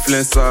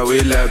 Influencer,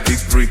 we like big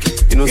brick.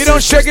 You know, he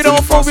don't shake, he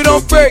don't move, he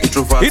don't break.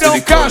 He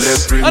don't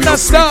cuss.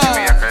 Understand?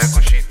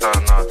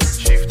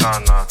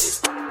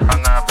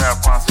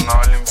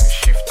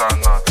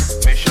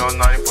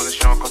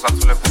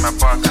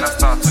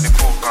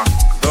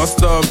 Don't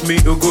stop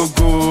me, go go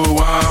go.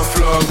 One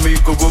flog me,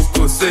 go go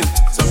go. Say,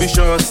 so be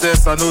sure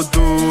says I no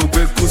do.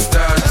 Big good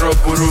style, drop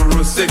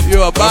ororo. Say,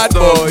 you a bad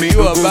boy,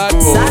 you a bad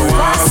boy.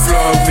 One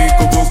flog me,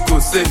 go go go.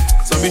 Say,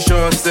 so be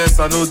sure says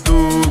I no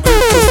do. Big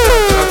good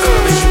style, tell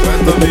me she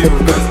wet on me,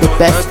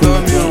 wet on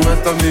me,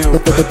 wet on me,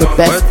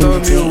 wet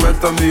on me,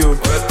 wet on me,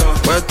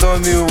 wet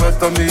on me,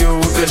 wet on me.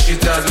 Okay, she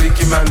does lick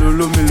my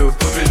lulu milo,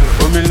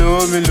 omilo,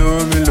 omilo,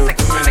 omilo,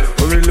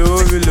 omilo,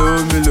 omilo,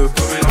 omilo.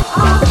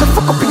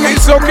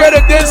 It's okay to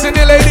dance in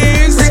here,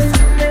 ladies.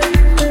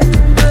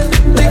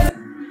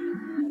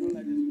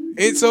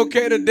 It's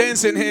okay to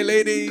dance in here,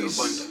 ladies.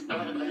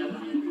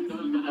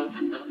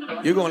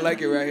 You're gonna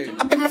like it right here.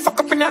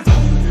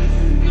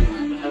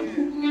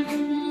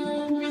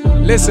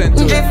 Listen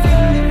to it.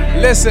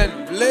 Listen,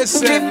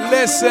 listen,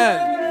 listen.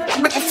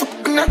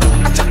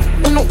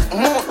 No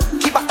more,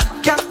 keep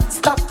up, can't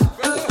stop.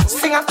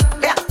 Singer,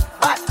 yeah,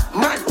 bad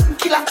man,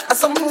 killer.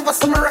 As I move,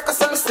 as I rock,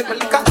 as I sing,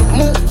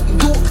 move,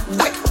 do,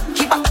 wait,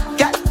 keep up,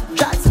 get,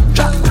 drive,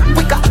 drop,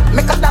 quicker,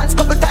 make a dance,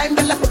 couple times,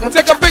 then let me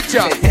take a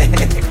picture. I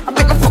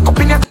bet me fuck up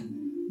in ya.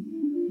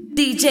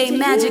 DJ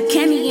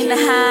Magickenny in the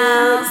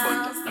house.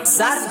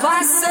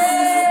 Salvase.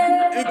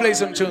 Let me play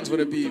some tunes for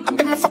the people. I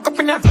bet me fuck up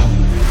in ya.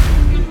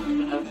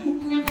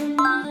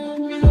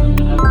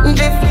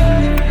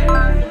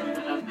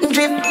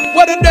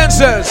 What the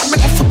dancers?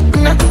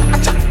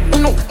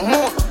 No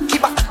more,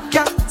 keep up,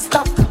 can't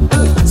stop.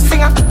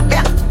 Singer,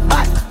 yeah,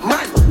 bad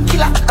man,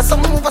 killer. As I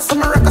move, as I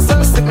rock, as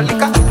I sing, move,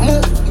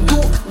 do,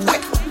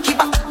 wait, keep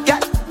up,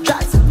 get,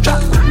 drive,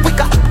 drop,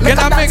 quicker. Can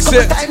I mix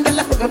it? I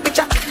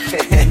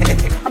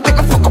bet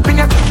me fuck up in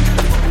ya.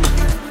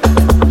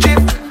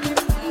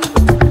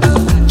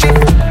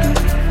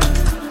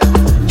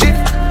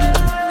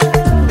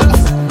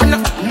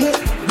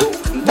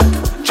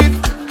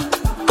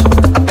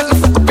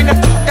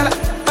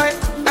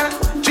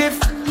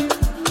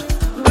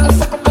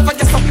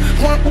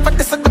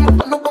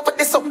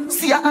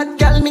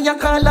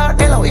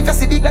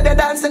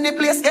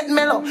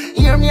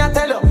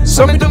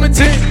 So me do me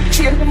thing.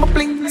 Chain me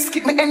blink,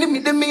 skip me enemy,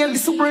 them me only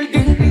super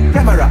again.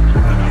 Camera,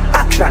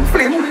 action,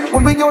 flame.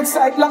 When we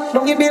outside, lock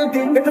down your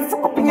building. Get the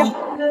fuck up in ya.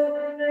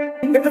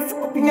 Get the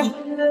fuck up in ya.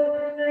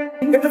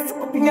 Get the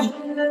fuck up in ya.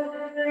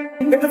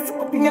 Get the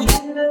fuck up in ya.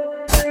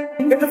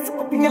 Get the fuck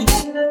up in ya.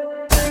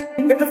 Get the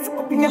fuck up in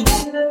ya.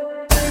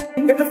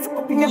 Get the fuck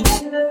up in ya.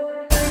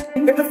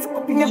 Get the fuck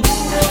up in ya.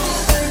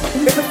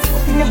 Get the fuck up in ya. Get the fuck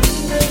up in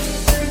ya.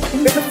 Get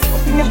the fuck up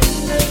in ya.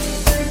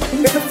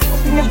 Get the fuck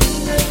up in ya.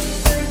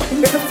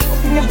 Get the fuck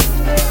up in ya.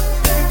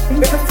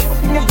 Get the fuck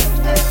up in ya.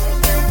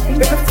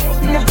 Get the fuck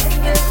up in ya.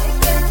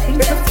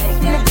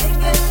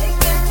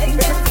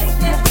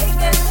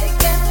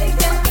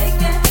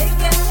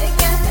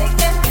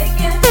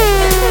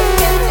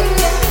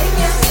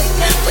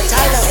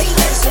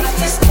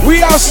 We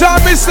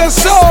outside, Mr.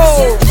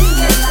 Soul.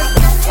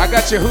 I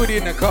got your hoodie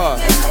in the car.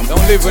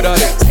 Don't live without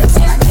it.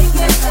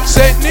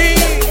 Say me.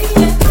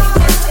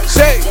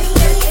 Say.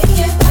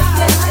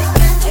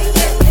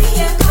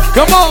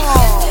 Come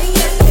on.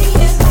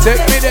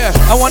 Take me there,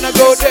 I wanna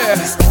go there.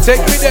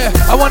 Take me there,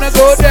 I wanna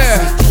go there.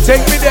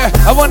 Take me there,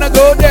 I wanna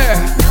go there.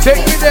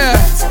 Take me there.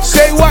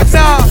 Say what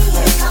now?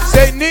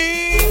 Say need.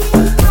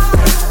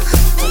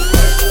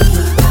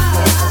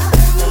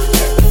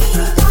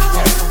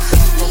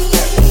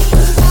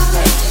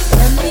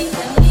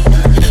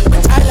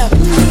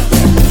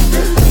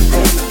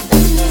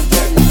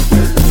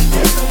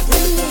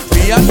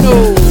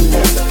 Piano,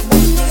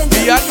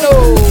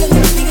 piano,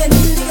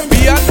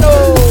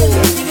 piano.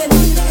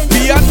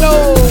 Piano.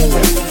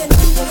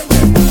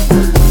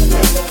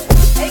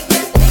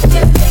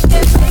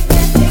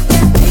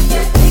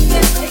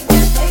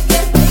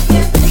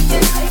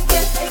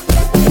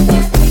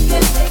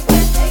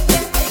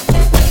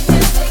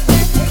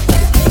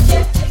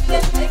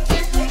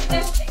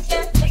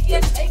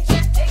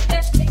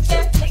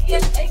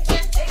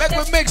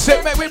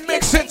 Make we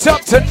mix it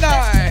up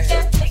tonight.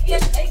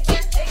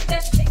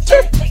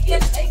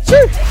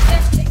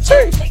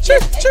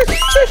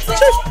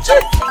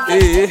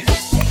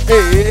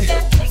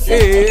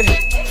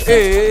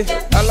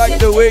 I like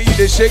the way you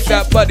dey shake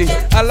that body.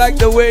 I like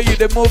the way you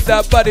dey move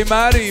that body.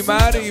 Mari,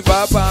 Mari,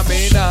 Baba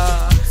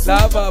Mina,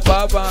 Lava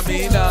Baba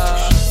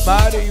Mina,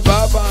 Mari,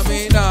 Baba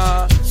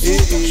Mina.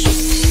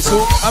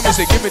 So I'ma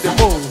say, give me the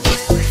move.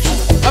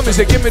 I'ma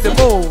say, give me the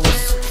move.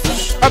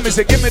 I'ma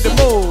say, give me the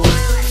move.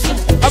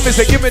 I'ma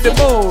say, give me the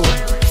move.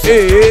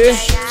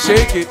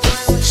 Shake it,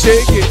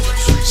 shake it,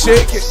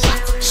 shake it,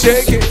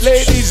 shake it.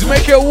 Ladies,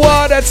 make it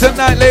water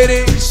tonight,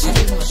 ladies.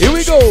 Here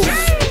we go.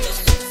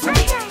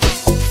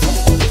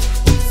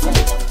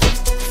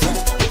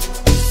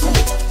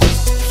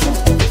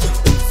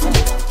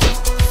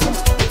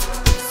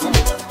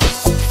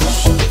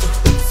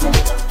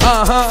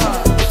 Make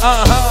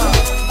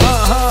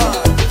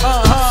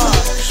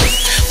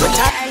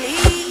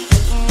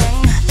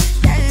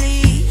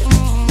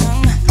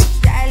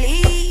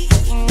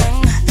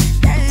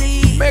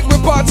me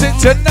party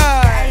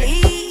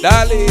tonight.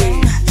 Dali,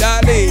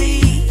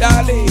 dali,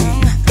 dali,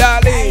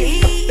 dali,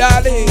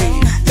 dali,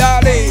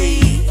 dali.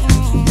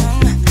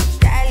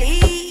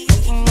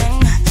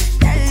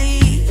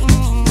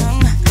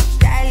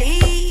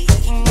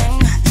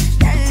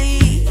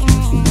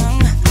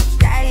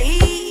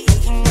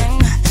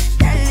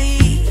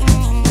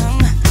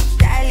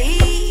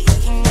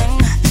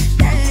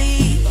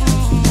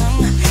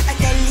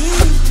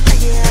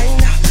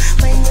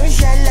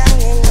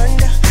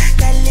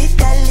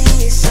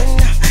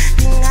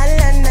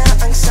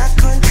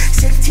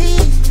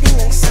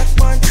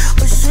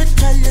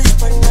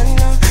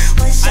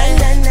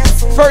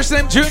 First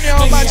name Junior,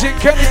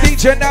 magickenny,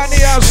 DJ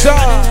Nani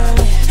outside.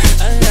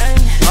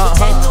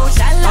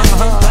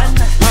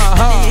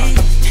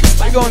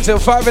 We going till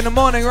 5 in the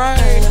morning, right?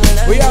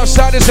 We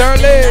outside this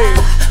early. Let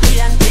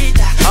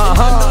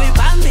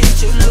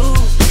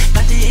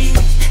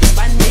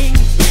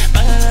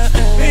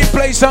me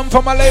play something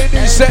for my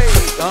ladies. Say,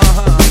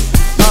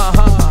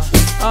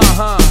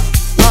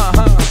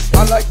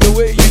 I like the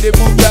way you dey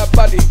move that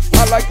body.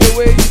 I like the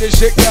way you dey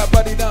shake that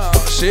body now.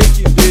 Shake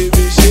it,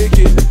 baby, shake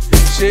it.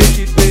 Shake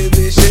it,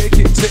 baby, shake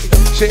it,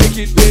 shake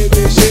it,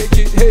 baby, shake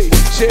it, hey,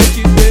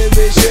 shake it,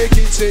 baby, shake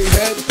it, say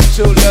head,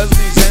 shoulders,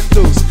 knees and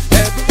toes,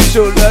 head,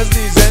 shoulders,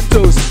 knees and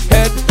toes,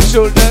 head,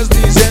 shoulders,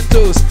 knees and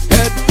toes,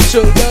 head,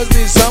 shoulders,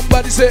 knees.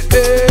 Somebody say,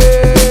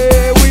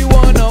 hey, we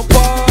wanna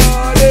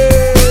party.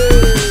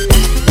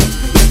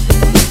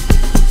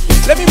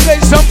 Let me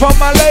play some for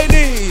my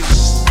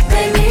ladies.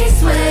 Make me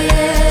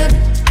sweat,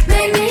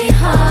 make me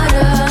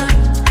harder,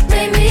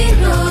 make me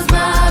lose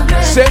my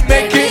breath. Say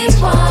make it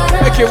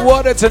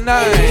water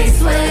tonight.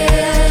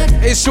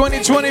 It's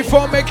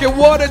 2024, make it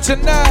water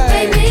tonight.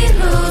 Make me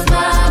lose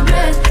my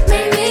breath,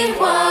 make me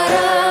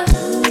water.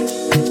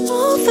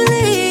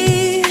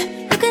 Hopefully,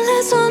 I can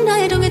last all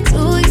night, don't get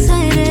too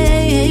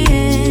excited.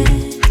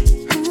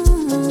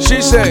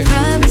 She said,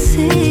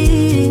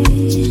 privacy.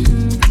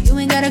 You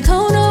ain't gotta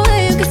go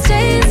nowhere, you can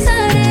stay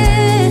inside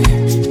it.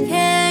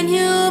 Can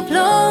you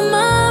blow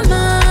my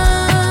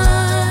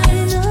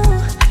mind?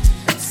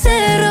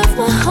 Set off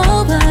my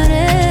whole body.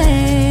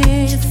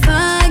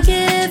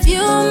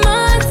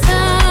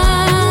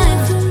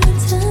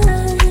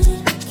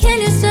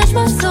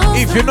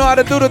 If you know how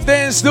to do the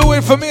dance, do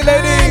it for me,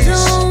 ladies.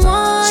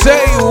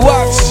 Say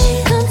what?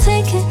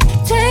 Take me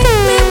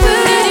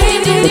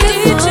with you,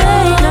 DJ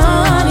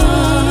Nani.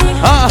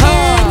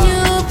 Can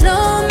you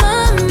blow my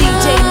mind?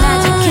 DJ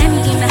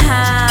magickenny in the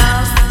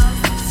house.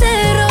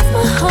 Set off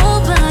my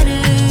whole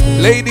body.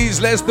 Ladies,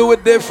 let's do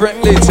it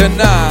differently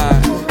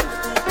tonight.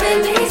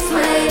 Make me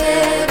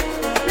sweat,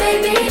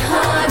 make me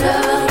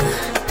harder,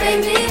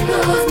 make me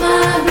lose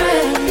my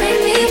breath,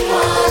 make me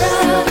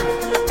water,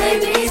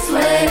 make me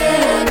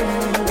sweat,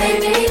 make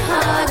me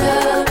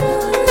harder,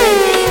 make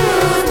me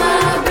lose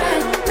my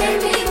breath, make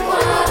me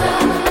water.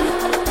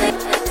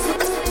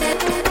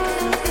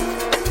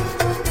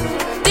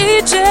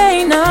 DJ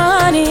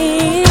Nani.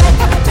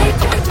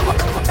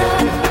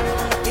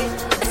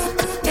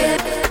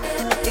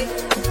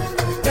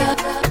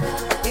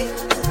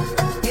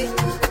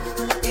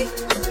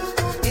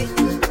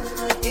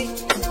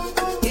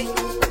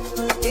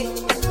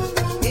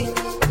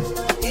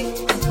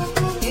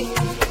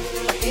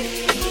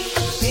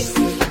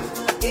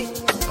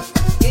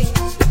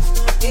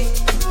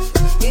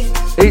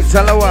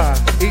 Italawa,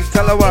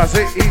 Italawa,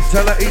 say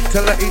Itala,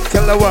 Itala,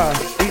 Italawa,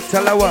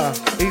 Italawa,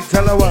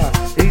 Italawa,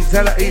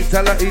 Itala,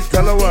 Itala,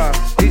 Italawa,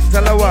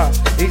 Italawa,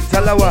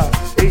 Italawa,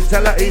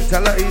 Itala,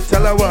 Itala,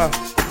 Italawa.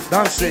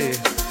 Danse,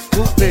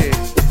 coupe,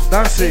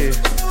 danse,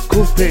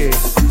 coupe,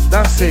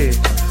 danse,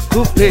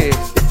 coupe,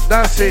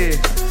 danse,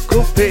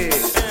 coupe,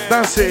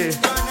 danse,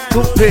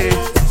 coupe,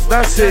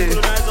 danse,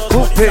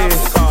 coupe,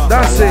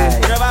 danse,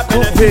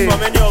 coupe,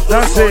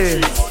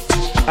 danse.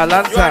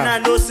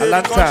 Atlanta,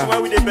 Atlanta,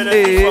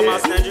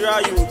 Nigeria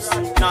youths.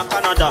 Now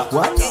Canada,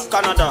 what?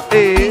 Canada,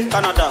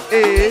 Canada,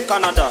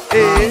 Canada,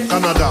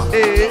 Canada,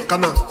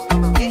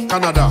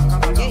 Canada,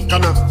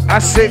 Canada. I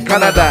say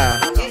Canada,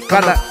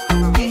 Canada,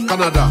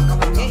 Canada.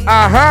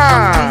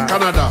 Aha.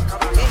 Canada,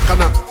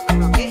 Canada,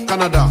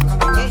 Canada,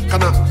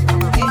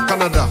 Canada,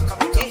 Canada,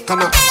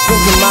 Canada.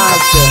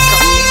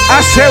 I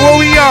say where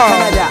we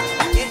are.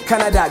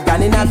 Canada,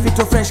 Ghanaian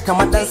fito fresh,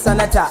 come and dance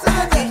sanata.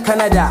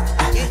 Canada,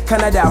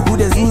 Canada, who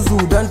the Zuzu,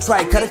 don't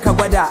try, karka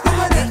gwada.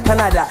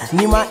 Canada,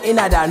 nima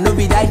inada, no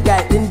be that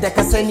guy, din da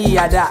ka sani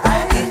yada.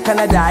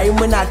 Canada, ai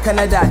muna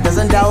Canada, da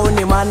zan dawo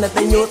ne ma na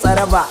danyo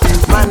tsaraba.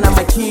 Man, I'm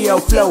a key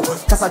flow,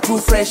 cause I too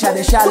fresh, I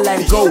the shall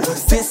and go.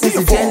 This is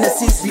the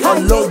Genesis, we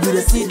unload you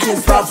the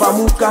seedings, Papa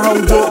Muka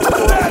Hongo.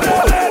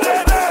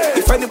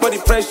 If anybody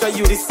pressure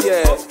you this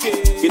year,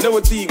 you know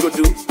what you go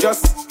do,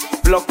 just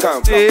block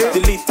them,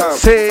 delete them,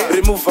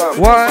 remove them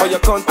for your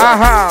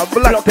contact.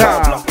 Block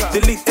them,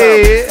 delete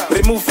them,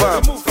 remove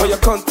them for your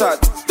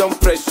contact. Don't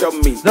pressure. pressure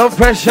me. Don't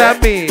pressure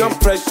me. Don't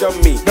pressure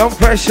me. Don't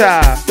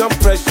pressure. Don't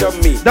pressure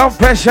me. Don't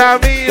pressure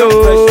me.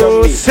 Don't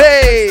pressure me.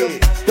 Say.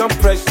 Don't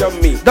pressure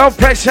me. Don't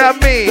pressure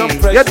me. Don't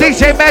pressure Your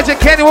DJ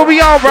Magickenny, what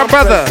we on, my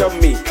brother?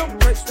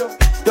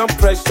 Don't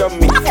pressure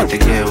me. For the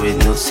girl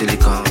with no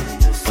silicone,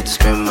 for to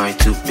spend my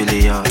 2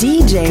 billion.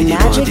 DJ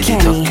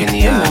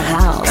Magickenny in the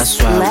house.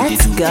 That's why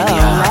Let's we do go.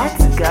 anyhow.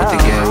 Let's go. For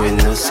the girl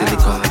with no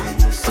silicone,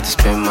 for to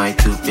spend my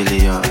 2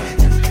 billion.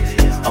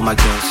 All my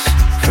girls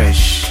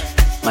fresh,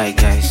 my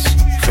guys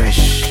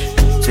fresh.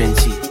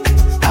 20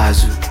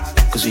 Azu,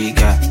 cause we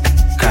got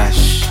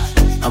cash.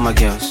 All my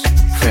girls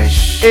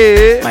fresh,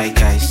 my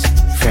guys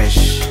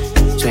fresh.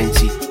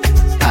 20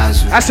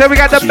 Azu. I said we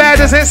got the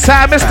baddest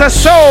inside, Mr.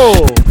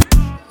 Soul.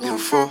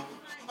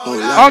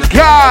 Oh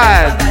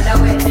God.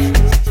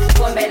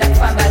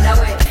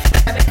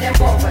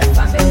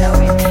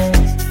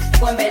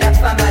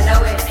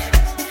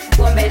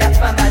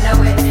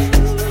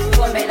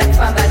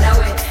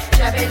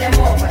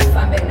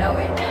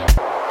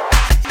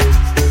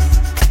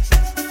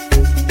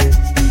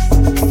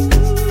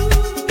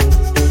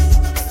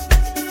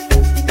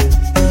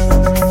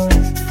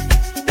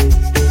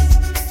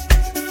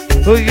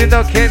 Who you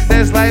know can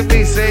dance like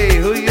me? Say,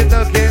 who you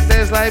know can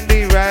dance like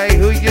me, right?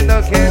 Who you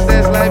know can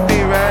dance like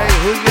me, right?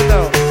 Who you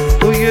know?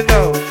 Who you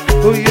know?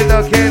 Who you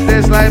know can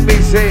dance like me?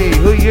 Say,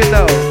 who you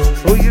know?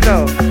 Who you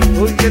know?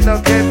 Who you know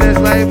can dance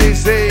like me?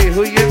 Say,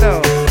 who you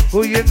know?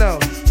 Who you know?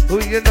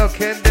 Who you know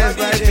can dance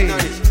like me?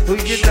 Who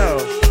you know?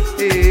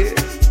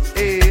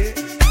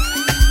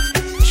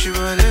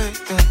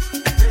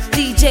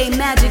 DJ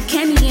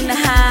Magickenny in the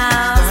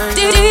house.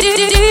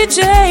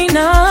 DJ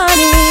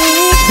Nani.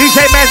 DJ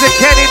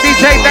Magickenny,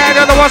 DJ Nani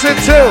on the 1 and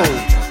 2.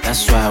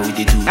 That's why we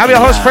did do. I'm your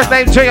host, first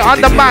name Junior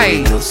on the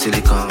mic. No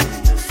silicone,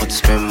 for to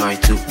spend my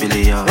 2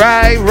 billion.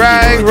 Right.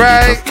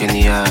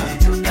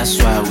 That's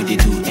why we did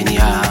do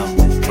anyhow.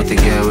 But the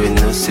girl with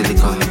no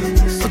silicone,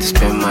 for to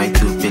spend my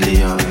 2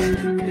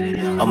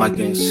 billion. All my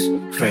girls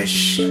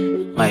fresh,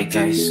 my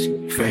guys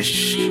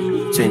fresh.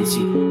 20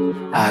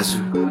 Azu,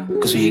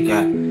 cause we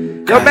got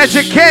Yo,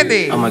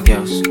 Magickenny. All my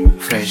girls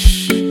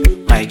fresh,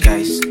 my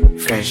guys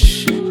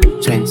fresh.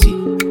 20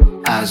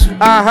 Azu.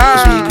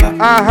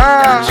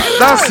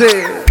 That's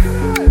it.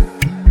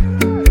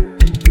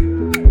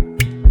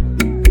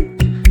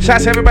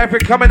 Shouts to everybody for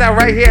coming out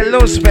right here at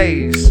Little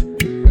Space.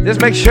 Just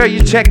make sure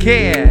you check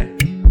in.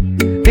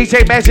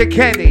 DJ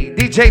Magickenny,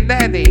 DJ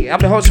Nani. I'm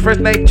the host, first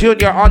name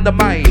Junior on the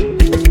mic.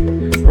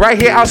 Right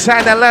here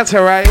outside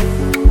Atlanta, right?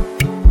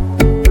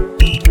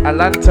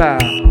 Atlanta.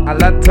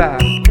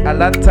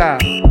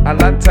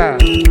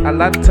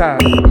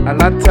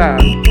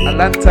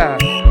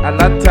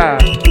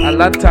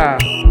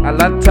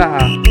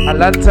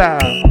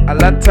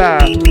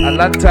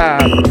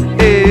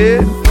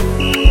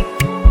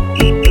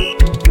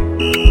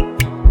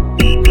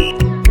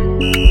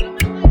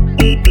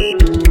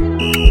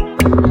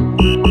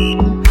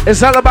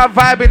 It's all about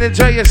vibing,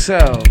 enjoy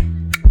yourself.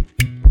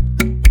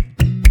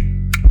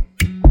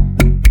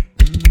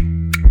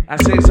 I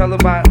say it's all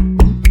about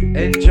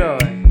enjoy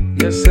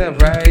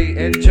yourself, right?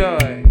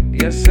 Enjoy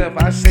yourself.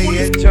 I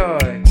say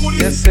enjoy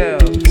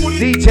yourself.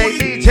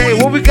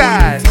 DJ, what we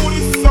got?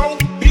 So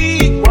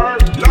big,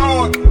 word,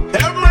 Lord,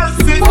 have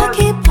mercy. Why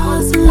keep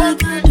pausing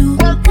like I do?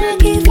 Why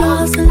keep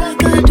flossing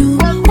like I do?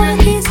 Why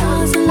keep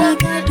saucing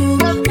like I do?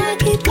 Why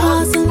keep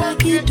pausing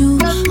like you do?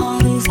 All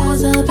these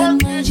eyes up in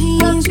my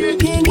jeans, you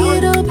can't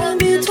get up in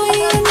between.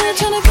 You're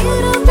trying to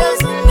get up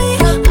with me.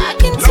 I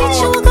can teach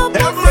you a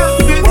couple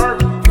things.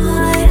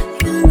 Alright,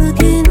 you're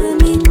looking at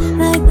me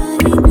like I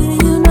ain't giving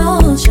you no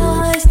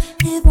choice.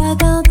 If I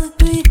count to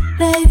 3,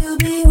 then you'll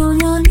be on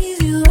your knees.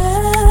 You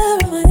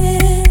ever my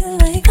head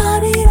like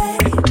Cardi.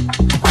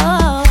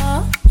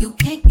 Oh, you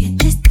can't get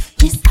this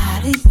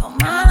out of your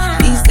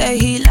mind. He say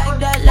he like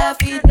that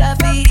laffy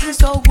daffy. He's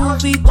so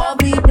goofy, call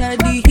me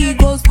daddy. He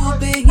goes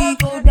stupid, he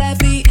go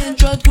daffy.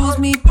 Introduce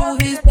me to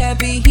his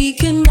pappy. He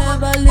can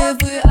never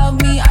live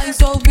without me. I'm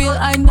so real,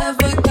 I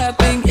never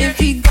capping. If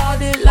he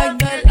got it like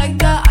that,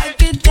 I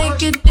can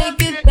take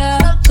it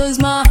down. Cause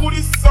my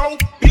booty so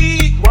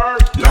big,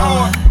 word,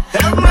 Lord,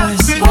 have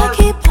mercy. Why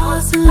keep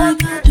pausing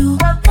like I do?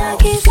 Why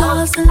keep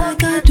saucing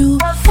like I do?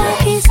 Why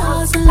keep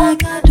saucing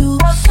like I do?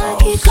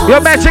 Yo,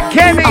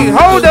 Magickenny,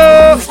 hold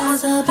up.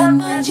 Sauce up in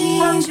my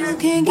jeans, you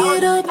can't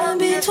get up in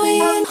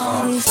between.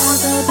 All these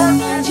sauce up in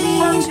my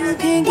jeans, you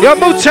can't get Yo, up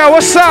Mucha,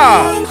 what's up?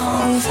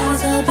 All these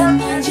sauce up in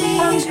my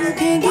jeans, you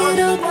can't get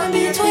up in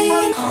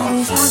between. All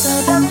these sauce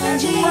up in my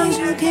jeans,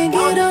 you can't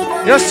get up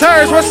in Yo,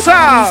 Sirs, what's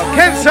up?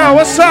 Kenzo,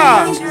 what's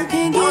up? You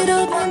can't get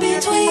up in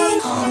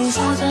between. All these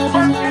sauce up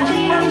in my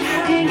jeans,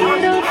 you can't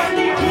get up in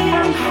between.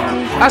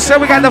 I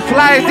said we got the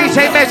flyers,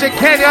 DJ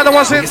Magickenny, other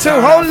ones in too.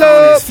 Hold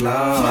up.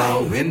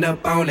 End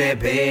up on that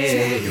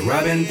bed, you're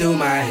rubbing through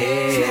my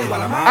head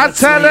while I'm I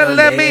tell her,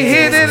 let me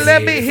hit it.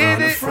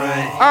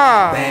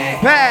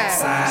 Back,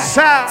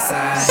 side,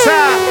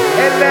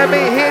 and let me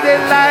hit it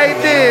like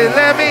this.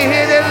 Let me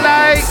hit it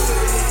like.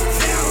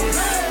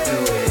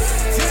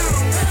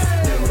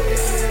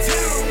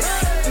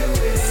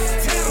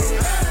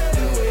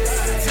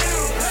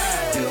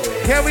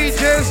 we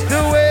just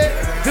do it?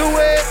 Do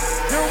it,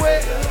 do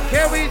it.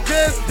 Can we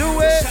just do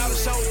it?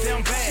 So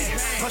damn bad.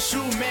 Her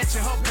shoe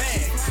matching her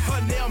bag.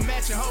 Her nail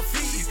matching her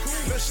feet.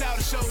 Little shout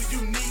to show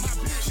unique.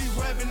 She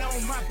rubbing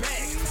on my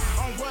back.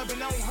 I'm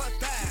rubbing on her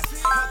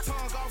thighs. Her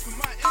tongue off of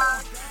my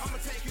ear. I'ma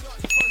take it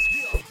up.